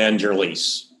to amend your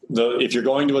lease. If you're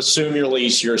going to assume your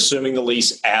lease, you're assuming the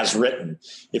lease as written.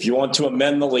 If you want to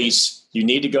amend the lease, you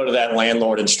need to go to that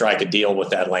landlord and strike a deal with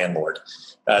that landlord.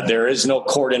 There is no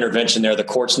court intervention there. The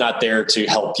court's not there to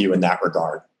help you in that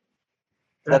regard.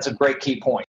 That's a great key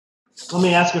point. Let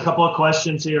me ask a couple of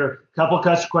questions here. A couple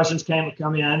of questions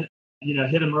come in.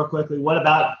 Hit them real quickly. What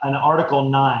about an Article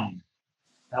 9?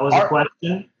 That was a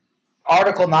question.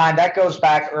 Article 9, that goes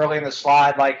back early in the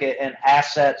slide, like an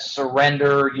asset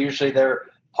surrender. Usually they're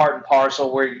part and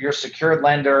parcel where your secured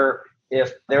lender,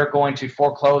 if they're going to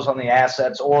foreclose on the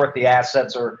assets or if the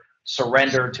assets are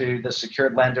surrendered to the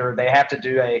secured lender, they have to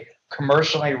do a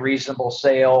commercially reasonable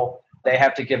sale. They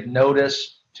have to give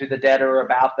notice to the debtor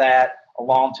about that,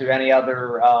 along to any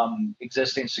other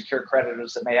existing secured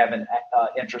creditors that may have an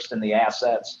interest in the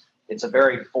assets. It's a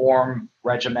very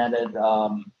regimented,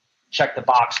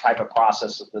 check-the-box type of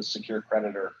process that the secured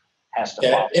creditor has to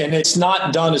follow. And it's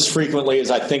not done as frequently as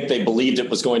I think they believed it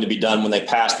was going to be done when they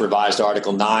passed revised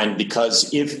Article 9,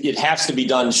 because if it has to be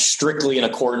done strictly in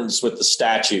accordance with the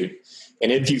statute,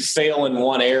 and if you fail in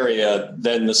one area,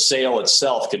 then the sale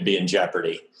itself could be in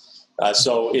jeopardy.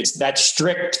 So it's that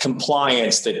strict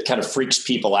compliance that kind of freaks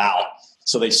people out.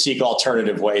 So they seek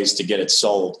alternative ways to get it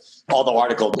sold. Although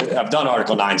I've done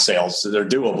Article 9 sales, so they're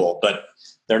doable, but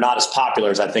they're not as popular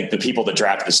as I think the people that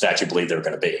drafted the statute believe they're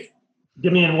going to be.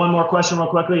 Give me in one more question real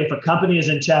quickly. If a company is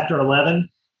in Chapter 11,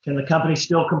 can the company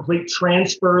still complete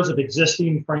transfers of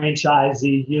existing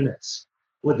franchisee units?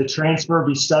 Would the transfer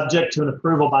be subject to an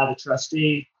approval by the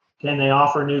trustee? Can they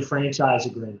offer new franchise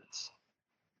agreements?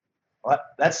 Well,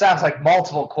 that sounds like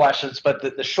multiple questions, but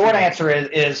the short answer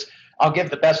is I'll give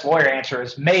the best lawyer answer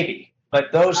is maybe.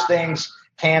 But those things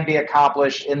can be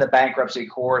accomplished in the bankruptcy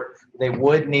court. They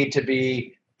would need to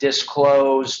be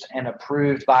disclosed and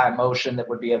approved by a motion that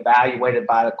would be evaluated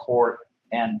by the court,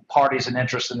 and parties in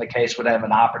interest in the case would have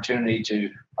an opportunity to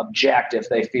object if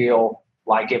they feel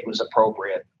like it was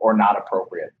appropriate or not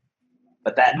appropriate.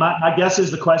 But that my guess is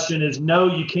the question is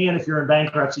no, you can if you're in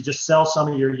bankruptcy, just sell some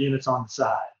of your units on the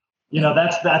side.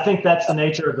 I think that's the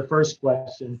nature of the first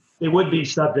question. It would be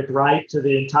subject, right, to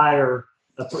the entire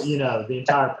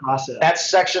process. That's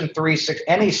Section 3.6.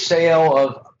 Any sale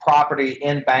of property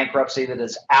in bankruptcy that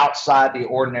is outside the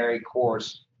ordinary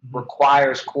course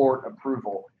requires court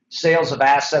approval. Sales of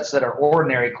assets that are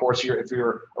ordinary course, if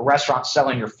you're a restaurant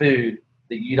selling your food,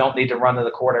 that you don't need to run to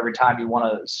the court every time you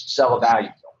want to sell a value.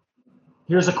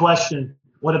 Here's a question.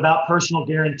 What about personal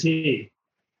guarantee?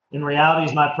 In reality,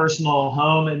 is my personal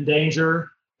home in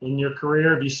danger? In your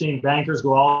career, have you seen bankers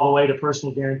go all the way to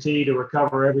personal guarantee to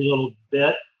recover every little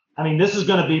bit? I mean, this is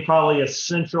going to be probably a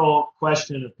central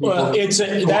question of people. Well,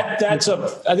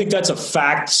 I think that's a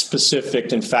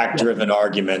fact-specific and fact-driven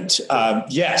argument.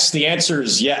 Yes, the answer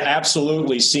is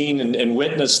absolutely seen and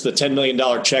witnessed the $10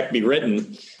 million check be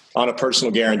written on a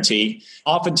personal guarantee.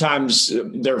 Oftentimes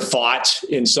they're fought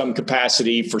in some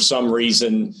capacity for some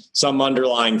reason, some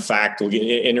underlying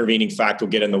intervening fact will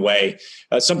get in the way.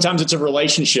 Sometimes it's a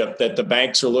relationship that the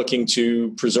banks are looking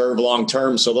to preserve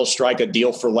long-term, so they'll strike a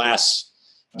deal for less.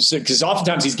 Because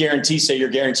oftentimes these guarantees say you're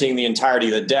guaranteeing the entirety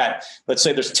of the debt. Let's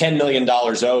say there's $10 million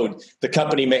owed. The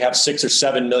company may have $6 or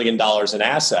 $7 million in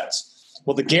assets.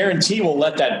 Well, the guarantee will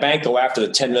let that bank go after the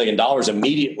 $10 million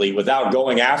immediately without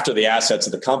going after the assets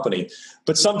of the company.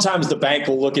 But sometimes the bank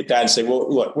will look at that and say,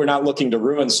 well, look, we're not looking to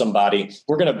ruin somebody.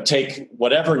 We're going to take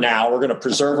whatever now. We're going to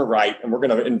preserve a right, and we're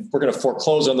going to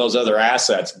foreclose on those other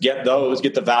assets, get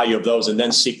the value of those, and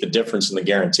then seek the difference in the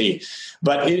guarantee.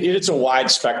 But it's a wide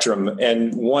spectrum,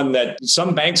 and one that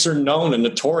some banks are known and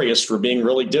notorious for being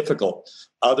really difficult.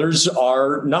 Others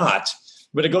are not.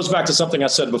 But it goes back to something I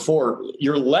said before.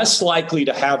 You're less likely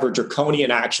to have a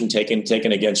draconian action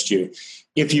taken against you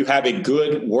if you have a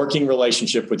good working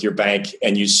relationship with your bank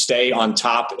and you stay on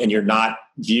top and you're not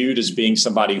viewed as being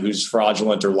somebody who's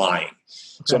fraudulent or lying.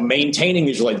 Okay. So maintaining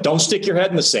these relationships, don't stick your head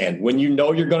in the sand. When you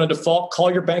know you're going to default,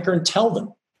 call your banker and tell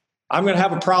them, I'm going to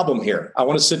have a problem here. I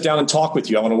want to sit down and talk with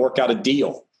you. I want to work out a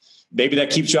deal. Maybe that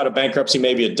keeps you out of bankruptcy.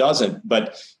 Maybe it doesn't.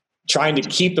 But trying to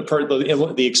keep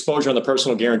the exposure on the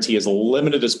personal guarantee as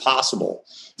limited as possible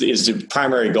is the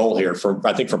primary goal here for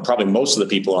probably most of the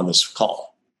people on this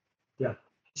call. Yeah.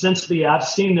 I've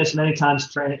seen this many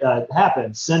times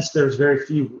happen, since there's very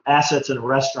few assets in a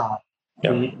restaurant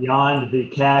beyond the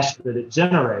cash that it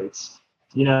generates.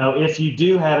 If you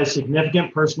do have a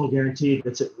significant personal guarantee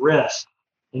that's at risk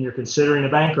and you're considering a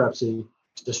bankruptcy,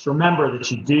 just remember that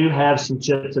you do have some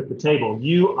chips at the table.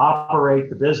 You operate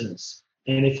the business.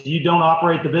 And if you don't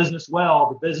operate the business well,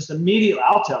 the business immediately,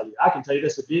 I can tell you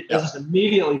this, the business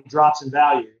immediately drops in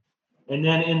value. And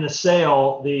then in the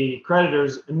sale, the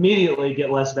creditors immediately get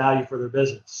less value for their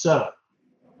business. So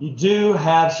you do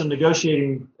have some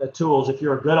negotiating tools if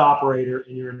you're a good operator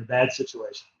and you're in a bad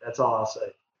situation. That's all I'll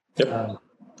say. Yep.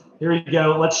 Here you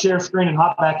go. Let's share screen and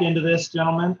hop back into this,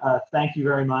 gentlemen. Thank you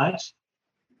very much.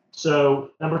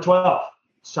 So number 12,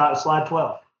 slide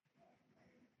 12.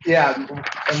 Yeah,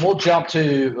 and we'll jump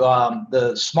to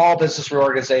the Small Business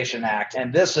Reorganization Act.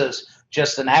 And this is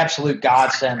just an absolute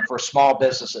godsend for small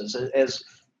businesses. As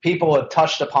people have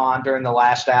touched upon during the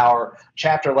last hour,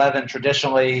 Chapter 11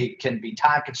 traditionally can be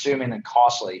time-consuming and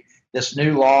costly. This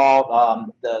new law,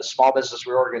 the Small Business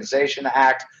Reorganization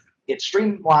Act, it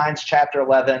streamlines Chapter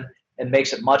 11 and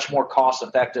makes it much more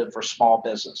cost-effective for small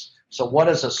business. So what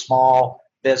is a small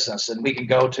business? And we can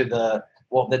go to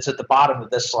that's at the bottom of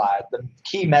this slide. The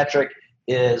key metric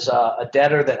is a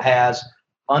debtor that has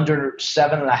under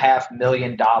 $7.5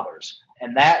 million.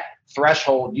 And that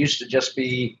threshold used to just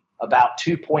be about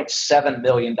 $2.7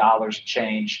 million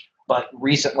change. But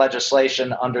recent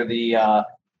legislation under the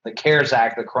CARES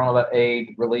Act, the Corona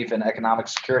Aid, Relief, and Economic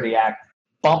Security Act,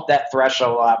 bumped that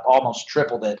threshold up, almost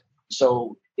tripled it.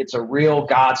 So it's a real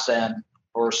godsend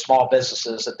for small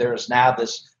businesses that there is now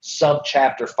this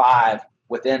sub-Chapter 5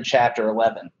 within Chapter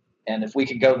 11. And if we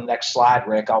can go to the next slide,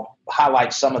 Rick, I'll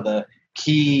highlight some of the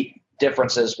key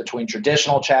differences between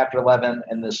traditional Chapter 11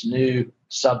 and this new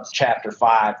sub-Chapter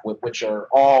 5, which are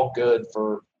all good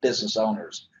for business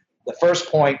owners. The first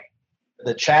point,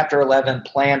 the Chapter 11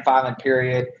 plan filing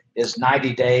period is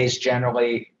 90 days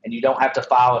generally, and you don't have to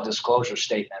file a disclosure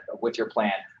statement with your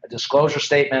plan. A disclosure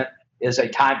statement is a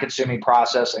time-consuming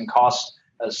process and costs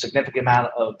a significant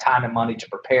amount of time and money to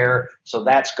prepare. So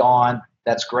that's gone.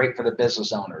 That's great for the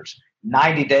business owners.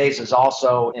 90 days is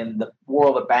also, in the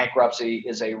world of bankruptcy,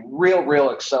 is a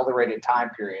real accelerated time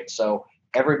period. So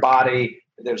everybody,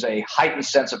 there's a heightened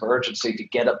sense of urgency to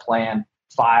get a plan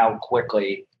filed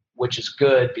quickly, which is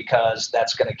good because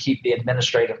that's going to keep the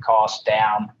administrative costs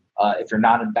down if you're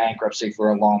not in bankruptcy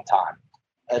for a long time.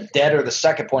 A debtor, the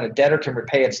second point, a debtor can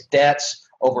repay its debts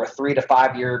over a 3 to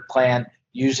 5 year plan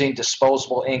using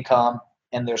disposable income,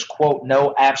 and there's, quote,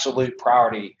 no absolute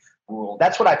priority rule.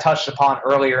 That's what I touched upon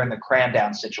earlier in the cram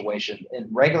down situation. In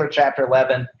regular Chapter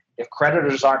 11, if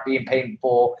creditors aren't being paid in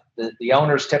full, the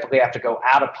owners typically have to go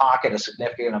out of pocket a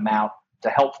significant amount to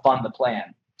help fund the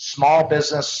plan. Small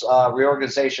business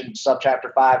reorganization,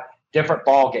 subchapter 5, different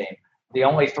ballgame. The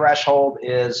only threshold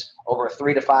is over a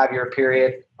 3 to 5 year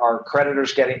period. Are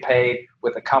creditors getting paid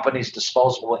with the company's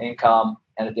disposable income?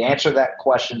 And if the answer to that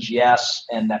question is yes,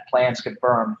 and that plan's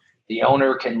confirmed, the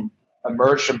owner can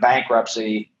emerge from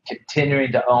bankruptcy,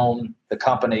 continuing to own the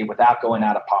company without going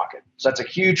out of pocket. So that's a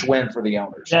huge win for the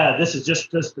owners. Yeah, this is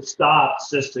just to stop,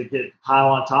 just to get pile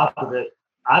on top of it.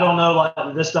 I don't know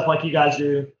like this stuff like you guys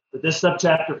do, but this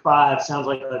subchapter 5 sounds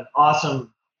like an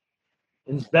awesome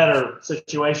and better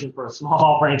situation for a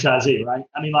small franchisee, right?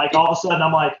 I mean, like all of a sudden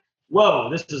I'm like, whoa,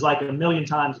 this is like a million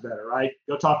times better, right?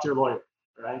 Go talk to your lawyer,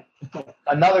 right?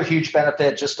 Another huge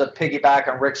benefit, just to piggyback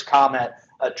on Rick's comment,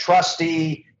 a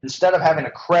trustee, instead of having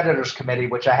a creditors committee,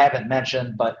 which I haven't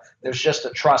mentioned, but there's just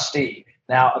a trustee.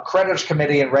 Now, a creditors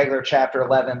committee in regular Chapter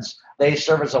 11s, they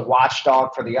serve as a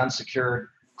watchdog for the unsecured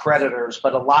creditors,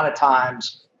 but a lot of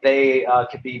times they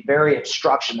can be very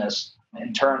obstructionist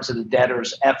in terms of the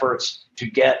debtor's efforts to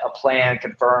get a plan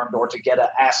confirmed or to get an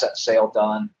asset sale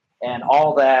done. And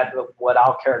all that, what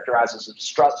I'll characterize as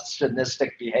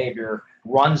obstructionistic behavior,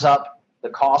 runs up the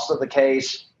cost of the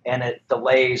case and it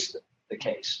delays the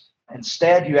case.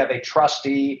 Instead, you have a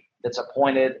trustee that's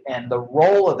appointed, and the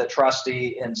role of the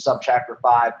trustee in subchapter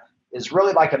 5 is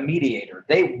really like a mediator.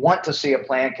 They want to see a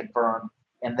plan confirmed,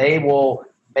 and they will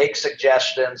make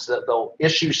suggestions that they'll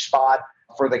issue spot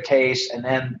for the case, and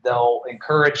then they'll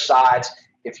encourage sides.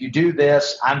 If you do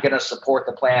this, I'm going to support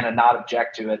the plan and not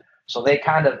object to it. So they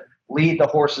kind of lead the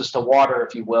horses to water,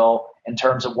 if you will, in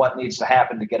terms of what needs to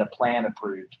happen to get a plan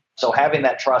approved. So having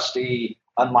that trustee,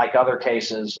 unlike other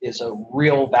cases, is a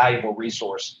real valuable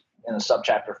resource in a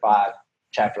subchapter 5,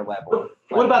 Chapter 11.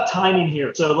 What about timing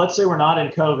here? So let's say we're not in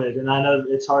COVID, and I know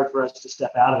it's hard for us to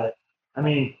step out of it. I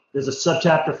mean, does a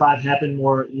subchapter 5 happen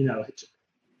more,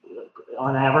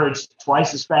 on average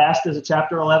twice as fast as a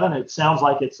Chapter 11? It sounds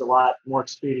like it's a lot more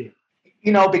expedient.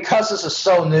 Because this is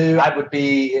so new,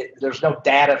 there's no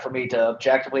data for me to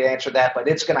objectively answer that, but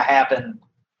it's going to happen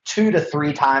 2 to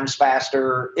 3 times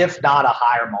faster, if not a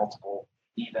higher multiple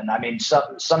even. I mean,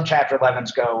 some Chapter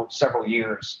 11s go several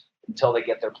years until they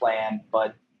get their plan,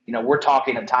 but, we're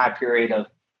talking a time period of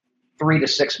 3 to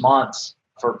 6 months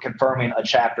for confirming a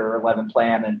Chapter 11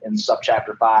 plan in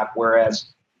subchapter 5,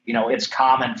 whereas, it's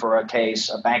common for a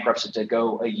bankruptcy to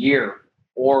go a year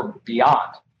or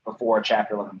beyond before a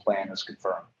Chapter 11 plan is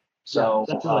confirmed. So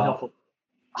that's really helpful.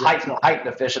 Heightened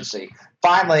efficiency.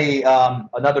 Finally,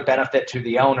 another benefit to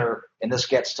the owner, and this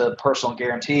gets to personal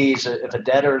guarantees. If a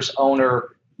debtor's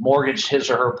owner mortgaged his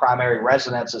or her primary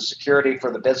residence as security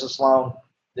for the business loan,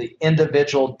 the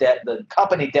individual the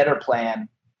company debtor plan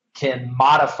can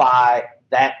modify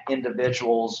that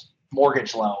individual's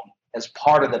mortgage loan as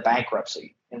part of the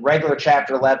bankruptcy. In regular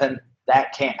Chapter 11,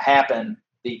 that can't happen.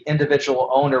 The individual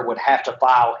owner would have to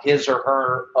file his or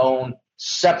her own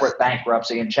separate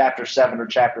bankruptcy in Chapter 7 or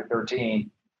Chapter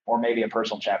 13, or maybe a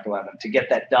personal Chapter 11 to get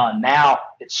that done. Now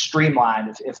it's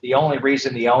streamlined. If the only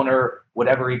reason the owner would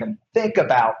ever even think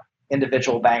about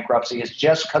individual bankruptcy is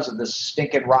just because of this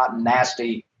stinking, rotten,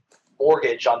 nasty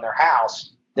mortgage on their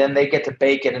house, then they get to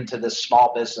bake it into this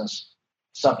small business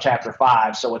subchapter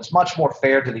 5. So it's much more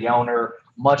fair to the owner,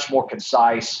 much more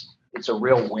concise. It's a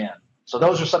real win. So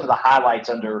those are some of the highlights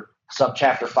under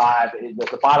subchapter 5.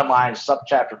 The bottom line is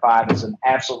subchapter 5 is an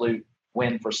absolute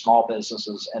win for small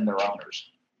businesses and their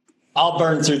owners. I'll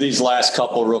burn through these last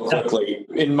couple real quickly.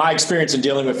 In my experience in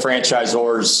dealing with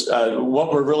franchisors,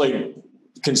 what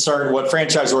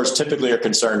franchisors typically are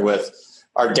concerned with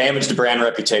are damage to brand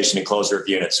reputation and closure of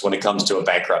units when it comes to a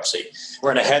bankruptcy.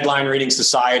 We're in a headline reading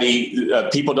society.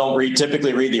 People don't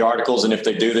typically read the articles, and if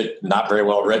they do, they're not very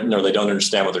well written or they don't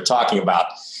understand what they're talking about.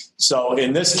 So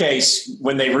in this case,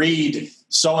 when they read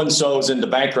so-and-so's into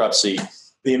bankruptcy,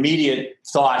 the immediate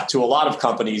thought to a lot of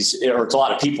companies or to a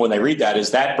lot of people when they read that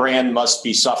is that brand must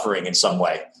be suffering in some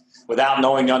way without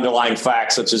knowing the underlying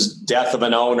facts, such as death of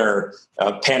an owner,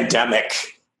 a pandemic,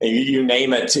 you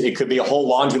name it. It could be a whole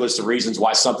laundry list of reasons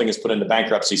why something is put into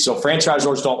bankruptcy. So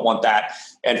franchisors don't want that.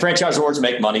 And franchisors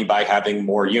make money by having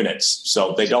more units.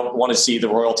 So they don't want to see the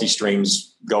royalty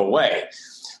streams go away.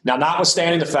 Now,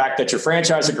 notwithstanding the fact that your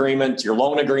franchise agreement, your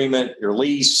loan agreement, your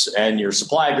lease, and your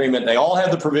supply agreement, they all have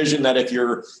the provision that if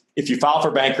you file for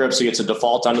bankruptcy, it's a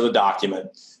default under the document.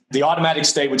 The automatic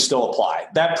stay would still apply.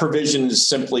 That provision is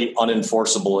simply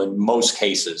unenforceable in most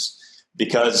cases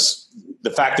because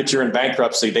the fact that you're in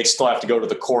bankruptcy, they still have to go to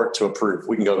the court to approve.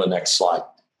 We can go to the next slide.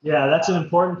 Yeah, that's an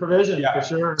important provision for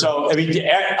sure. So, I mean,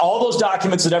 all those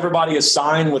documents that everybody has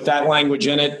signed with that language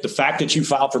in it, the fact that you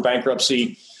filed for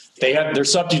bankruptcy, they're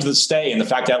subject to the stay. And the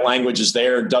fact that language is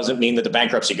there doesn't mean that the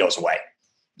bankruptcy goes away.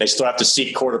 They still have to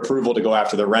seek court approval to go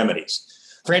after their remedies.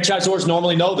 Franchisors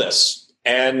normally know this,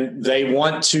 and they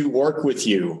want to work with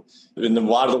you in a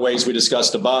lot of the ways we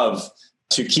discussed above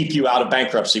to keep you out of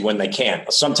bankruptcy when they can.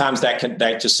 Sometimes that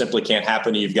just simply can't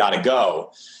happen, and you've got to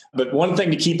go. But one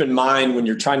thing to keep in mind when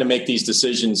you're trying to make these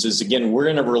decisions is, again, we're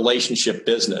in a relationship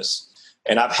business.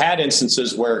 And I've had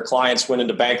instances where clients went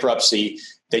into bankruptcy.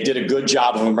 They did a good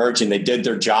job of emerging. They did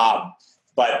their job.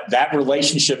 But that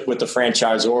relationship with the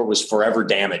franchisor was forever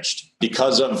damaged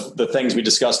because of the things we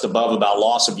discussed above about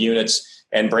loss of units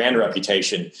and brand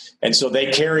reputation. And so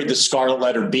they carried the scarlet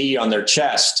letter B on their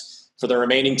chest for the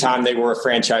remaining time they were a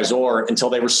franchisor until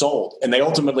they were sold. And they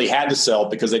ultimately had to sell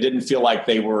because they didn't feel like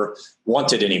they were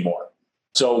wanted anymore.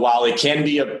 So while it can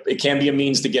be a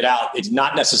means to get out, it's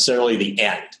not necessarily the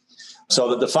end.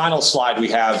 So the final slide we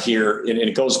have here, and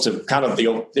it goes to kind of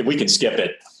we can skip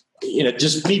it.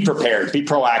 Just be prepared, be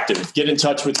proactive, get in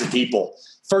touch with your people.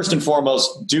 First and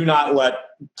foremost, do not let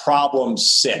problems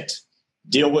sit.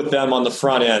 Deal with them on the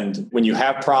front end. When you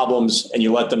have problems and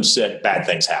you let them sit, bad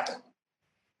things happen.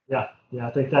 Yeah. I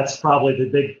think that's probably the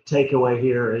big takeaway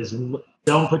here is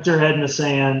don't put your head in the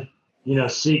sand,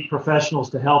 seek professionals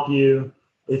to help you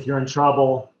if you're in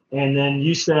trouble. And then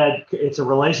you said it's a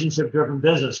relationship-driven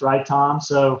business, right, Tom?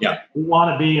 So we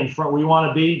want to be in front. We want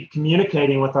to be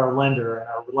communicating with our lender and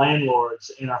our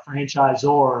landlords and our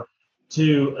franchisor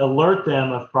to alert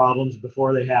them of problems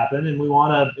before they happen. And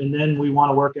then we want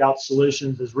to work out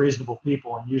solutions as reasonable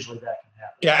people, and usually that can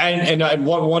happen. Yeah, and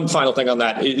one final thing on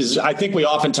that is I think we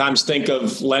oftentimes think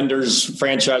of lenders,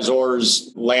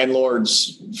 franchisors,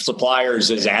 landlords,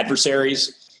 suppliers as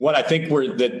adversaries. What I think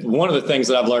one of the things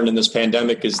that I've learned in this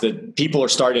pandemic is that people are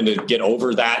starting to get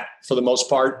over that for the most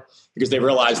part because they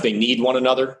realize they need one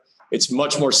another. It's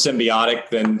much more symbiotic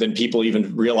than people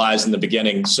even realized in the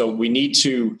beginning. So we need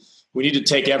to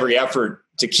take every effort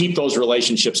to keep those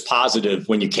relationships positive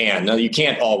when you can. Now, you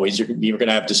can't always. You're going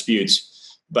to have disputes.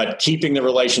 But keeping the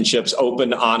relationships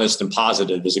open, honest, and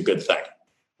positive is a good thing.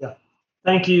 Yeah.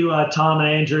 Thank you, Tom and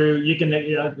Andrew. You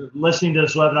can, listening to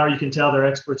this webinar, you can tell they're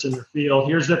experts in their field.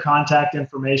 Here's their contact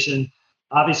information.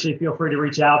 Obviously, feel free to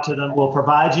reach out to them. We'll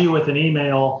provide you with an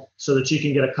email so that you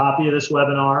can get a copy of this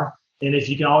webinar. And if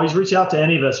you can always reach out to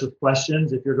any of us with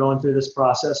questions if you're going through this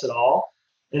process at all.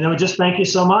 And then we just thank you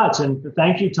so much. And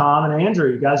thank you, Tom and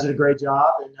Andrew. You guys did a great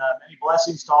job. And many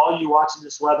blessings to all of you watching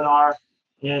this webinar.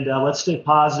 And let's stay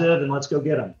positive and let's go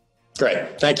get them.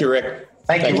 Great. Thank you, Rick.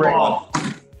 Thank you, Rick.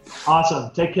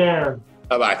 Awesome. Take care.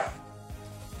 Bye-bye.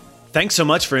 Thanks so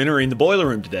much for entering the Boiler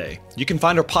Room today. You can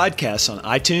find our podcasts on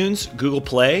iTunes, Google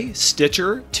Play,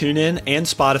 Stitcher, TuneIn, and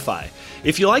Spotify.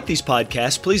 If you like these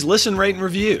podcasts, please listen, rate, and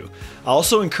review. I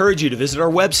also encourage you to visit our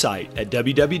website at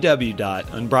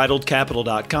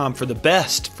www.unbridledcapital.com for the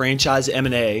best franchise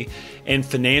M&A and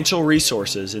financial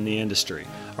resources in the industry.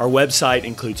 Our website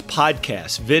includes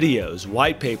podcasts, videos,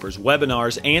 white papers,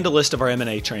 webinars, and a list of our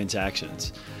M&A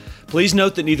transactions. Please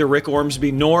note that neither Rick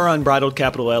Ormsby nor Unbridled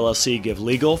Capital LLC give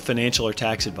legal, financial, or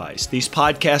tax advice. These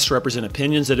podcasts represent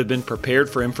opinions that have been prepared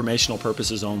for informational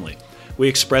purposes only. We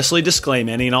expressly disclaim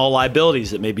any and all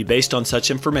liabilities that may be based on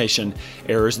such information,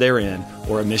 errors therein,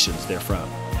 or omissions therefrom.